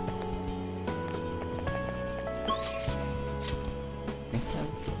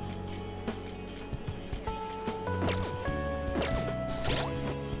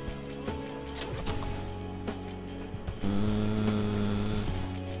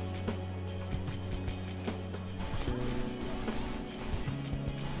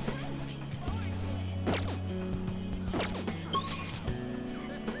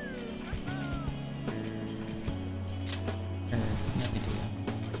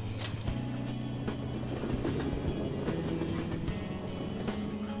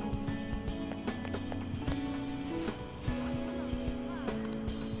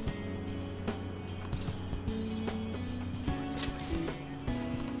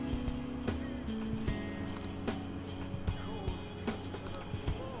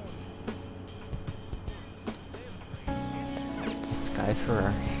 Sky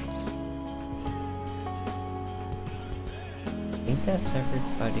Ferrari. I think that's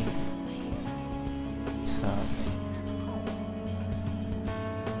everybody. Subs.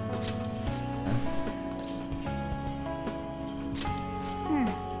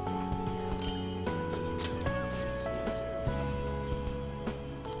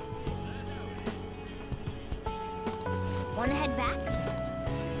 Wanna head back?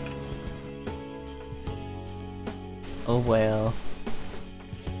 Oh well.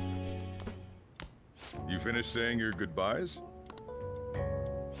 You finished saying your goodbyes?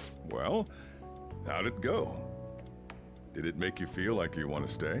 Well, how'd it go? Did it make you feel like you want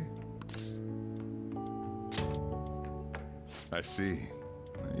to stay? I see.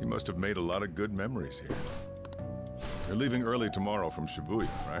 You must have made a lot of good memories here. You're leaving early tomorrow from Shibuya,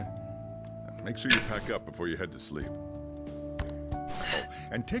 right? Make sure you pack up before you head to sleep. Oh,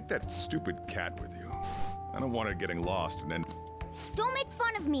 and take that stupid cat with you. I don't want her getting lost and then... Don't make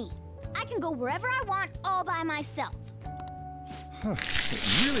fun of me. I can go wherever I want all by myself. Huh.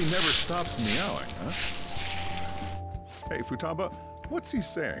 It really never stops meowing, huh? Hey, Futaba, what's he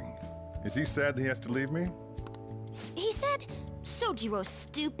saying? Is he sad that he has to leave me? He said, Sojiro's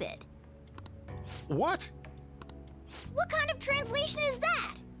stupid. What? What kind of translation is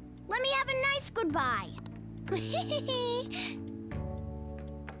that? Let me have a nice goodbye.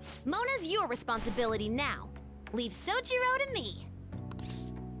 Mona's your responsibility now. Leave Sojiro to me.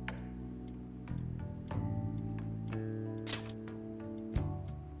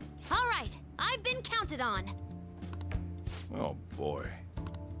 All right, I've been counted on. Oh, boy.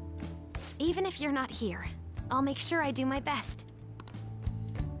 Even if you're not here, I'll make sure I do my best.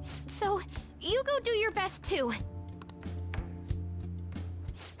 So, you go do your best too.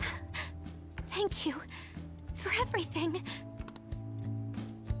 Thank you for everything.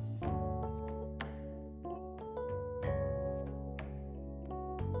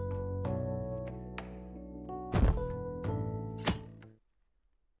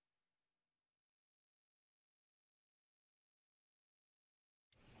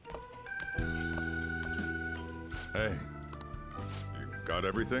 Hey, you got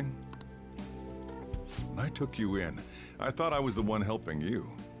everything? I took you in. I thought I was the one helping you.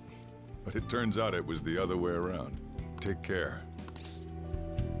 But it turns out it was the other way around. Take care.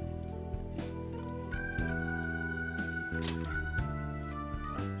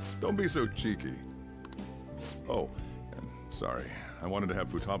 Don't be so cheeky. Oh, and sorry. I wanted to have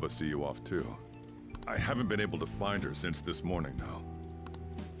Futaba see you off too. I haven't been able to find her since this morning, though.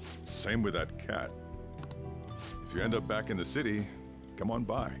 Same with that cat. If you end up back in the city, come on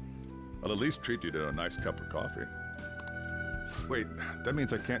by. I'll at least treat you to a nice cup of coffee. Wait, that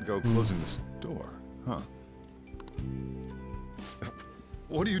means I can't go closing the store, huh?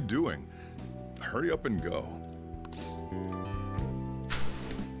 What are you doing? Hurry up and go.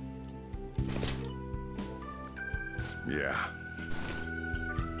 Yeah.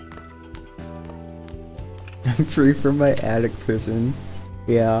 I'm free from my attic prison.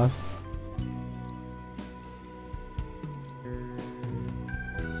 Yeah.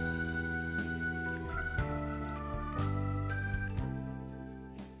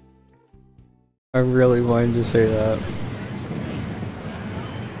 I really wanted to say that.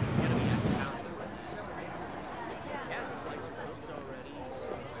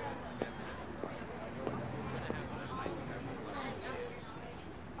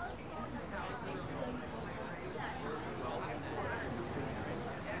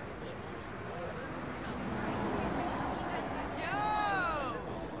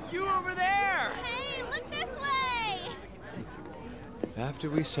 After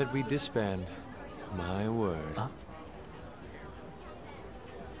we said we'd disband, my word.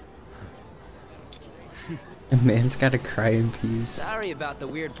 The man's gotta cry in peace. Sorry about the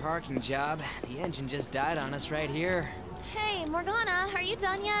weird parking job. The engine just died on us right here. Hey, Morgana, are you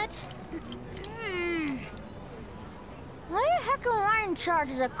done yet? Why the heck am I in charge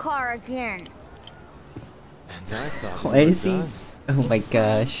of the car again? And I thought Why is he? Oh my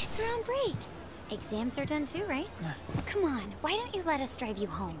gosh. You're on break. Exams are done too, right? Come on, why don't you let us drive you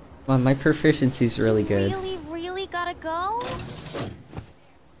home? Well, my proficiency's really good. Really gotta go?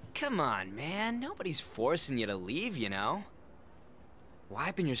 Come on, man. Nobody's forcing you to leave, you know?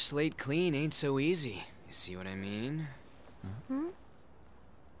 Wiping your slate clean ain't so easy. You see what I mean? Hmm?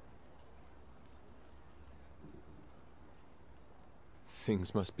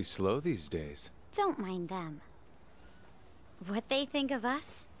 Things must be slow these days. Don't mind them. What they think of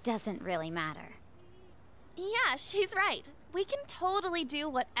us doesn't really matter. Yeah, she's right. We can totally do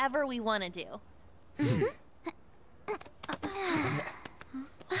whatever we want to do.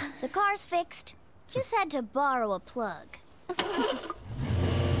 The car's fixed. Just had to borrow a plug.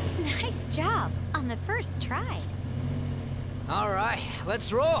 Nice job on the first try. All right,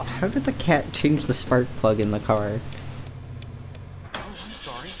 let's roll. How did the cat change the spark plug in the car? Oh, I'm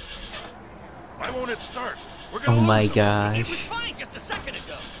sorry. Why won't it start? We're Oh gonna my lose him. It was gosh. fine just a second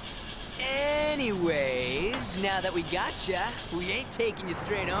ago. Anyways, now that we gotcha, we ain't taking you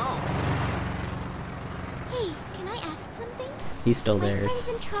straight home. Hey, can I ask something? He's still My there. friend's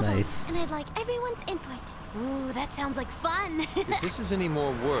in trouble, Nice. and I'd like everyone's input. Ooh, that sounds like fun. If this is any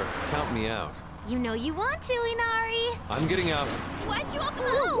more work, count me out. You know you want to, Inari. I'm getting out. Why'd you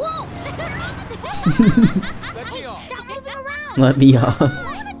upload? Let me off. Stop moving around! Let me off.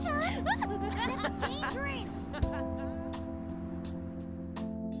 That's dangerous!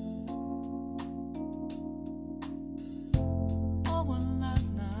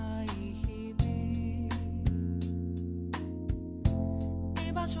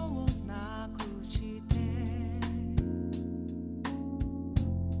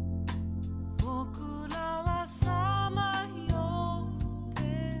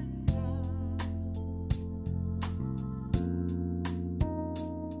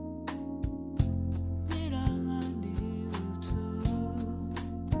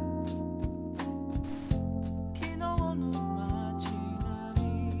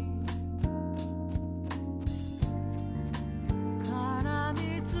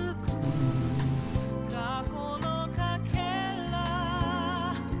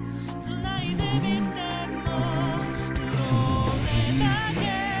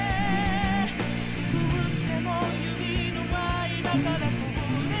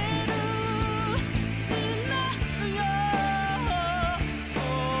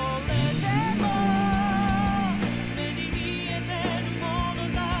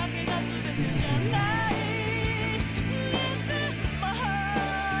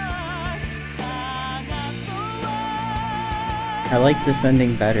 I like this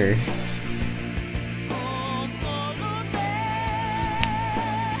ending better.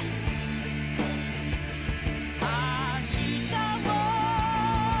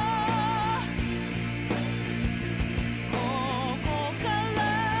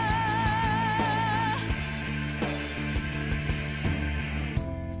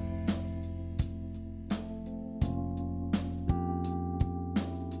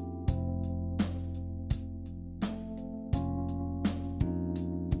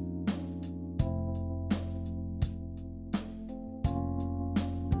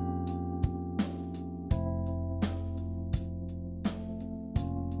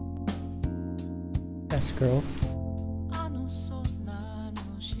 Yes, girl.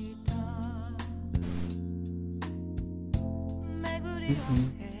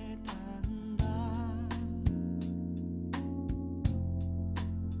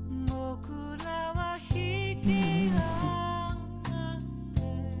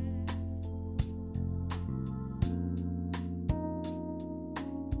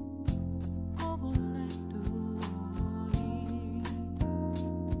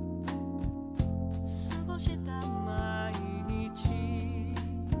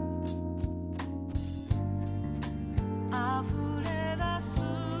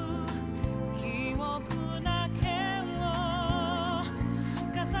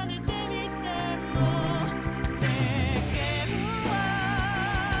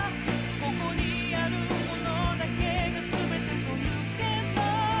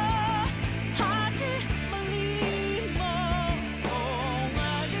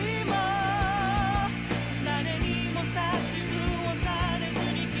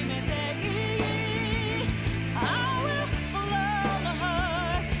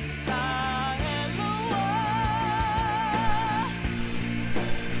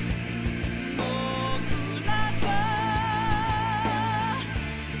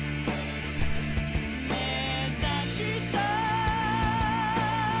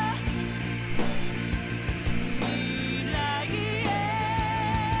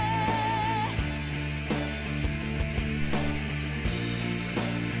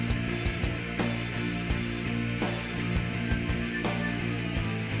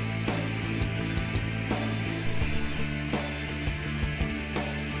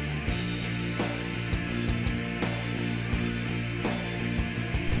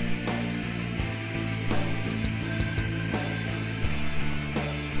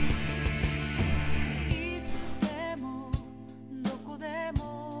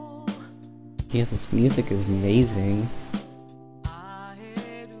 Yeah, this music is amazing.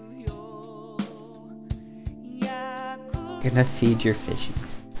 Gonna feed your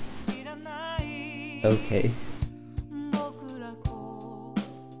fishies. Okay.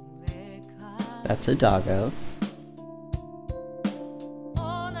 That's a doggo.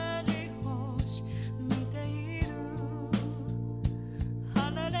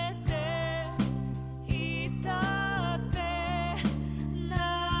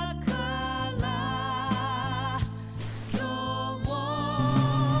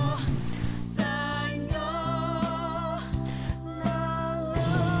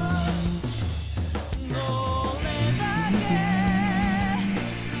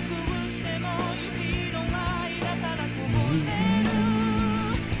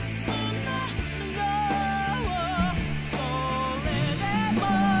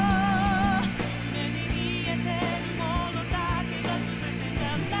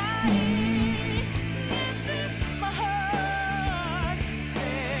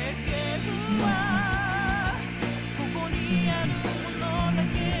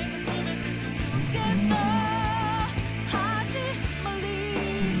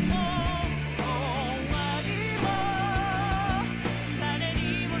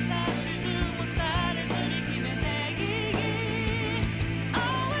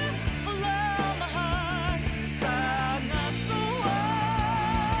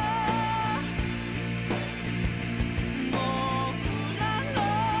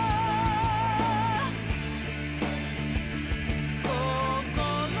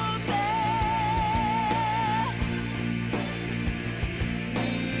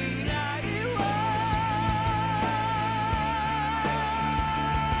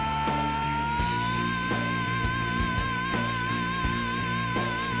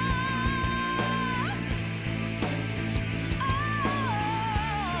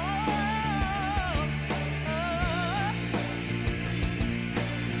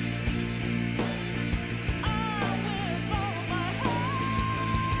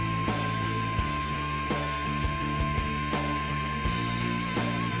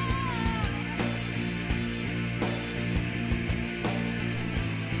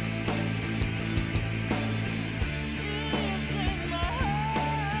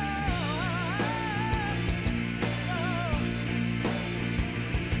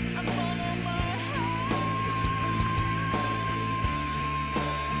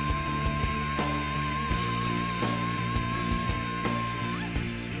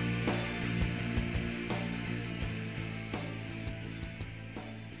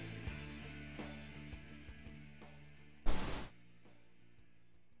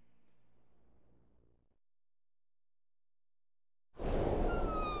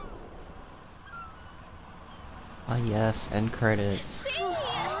 Ah yes, end credits.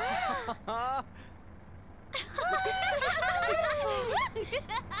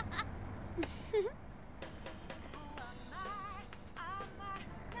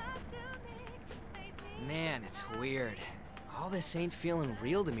 Man, it's weird. All this ain't feeling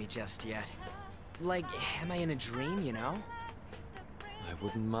real to me just yet. Like, am I in a dream, you know? I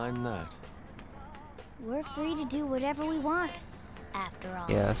wouldn't mind that. We're free to do whatever we want, after all.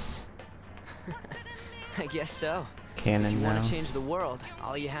 Yes. I guess so. Canon if you now. want to change the world,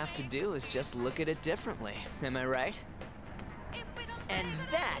 all you have to do is just look at it differently. Am I right? And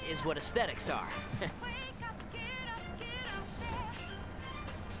that is what aesthetics are.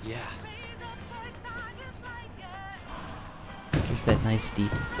 Yeah. Gives that nice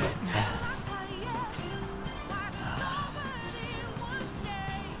deep. Yeah.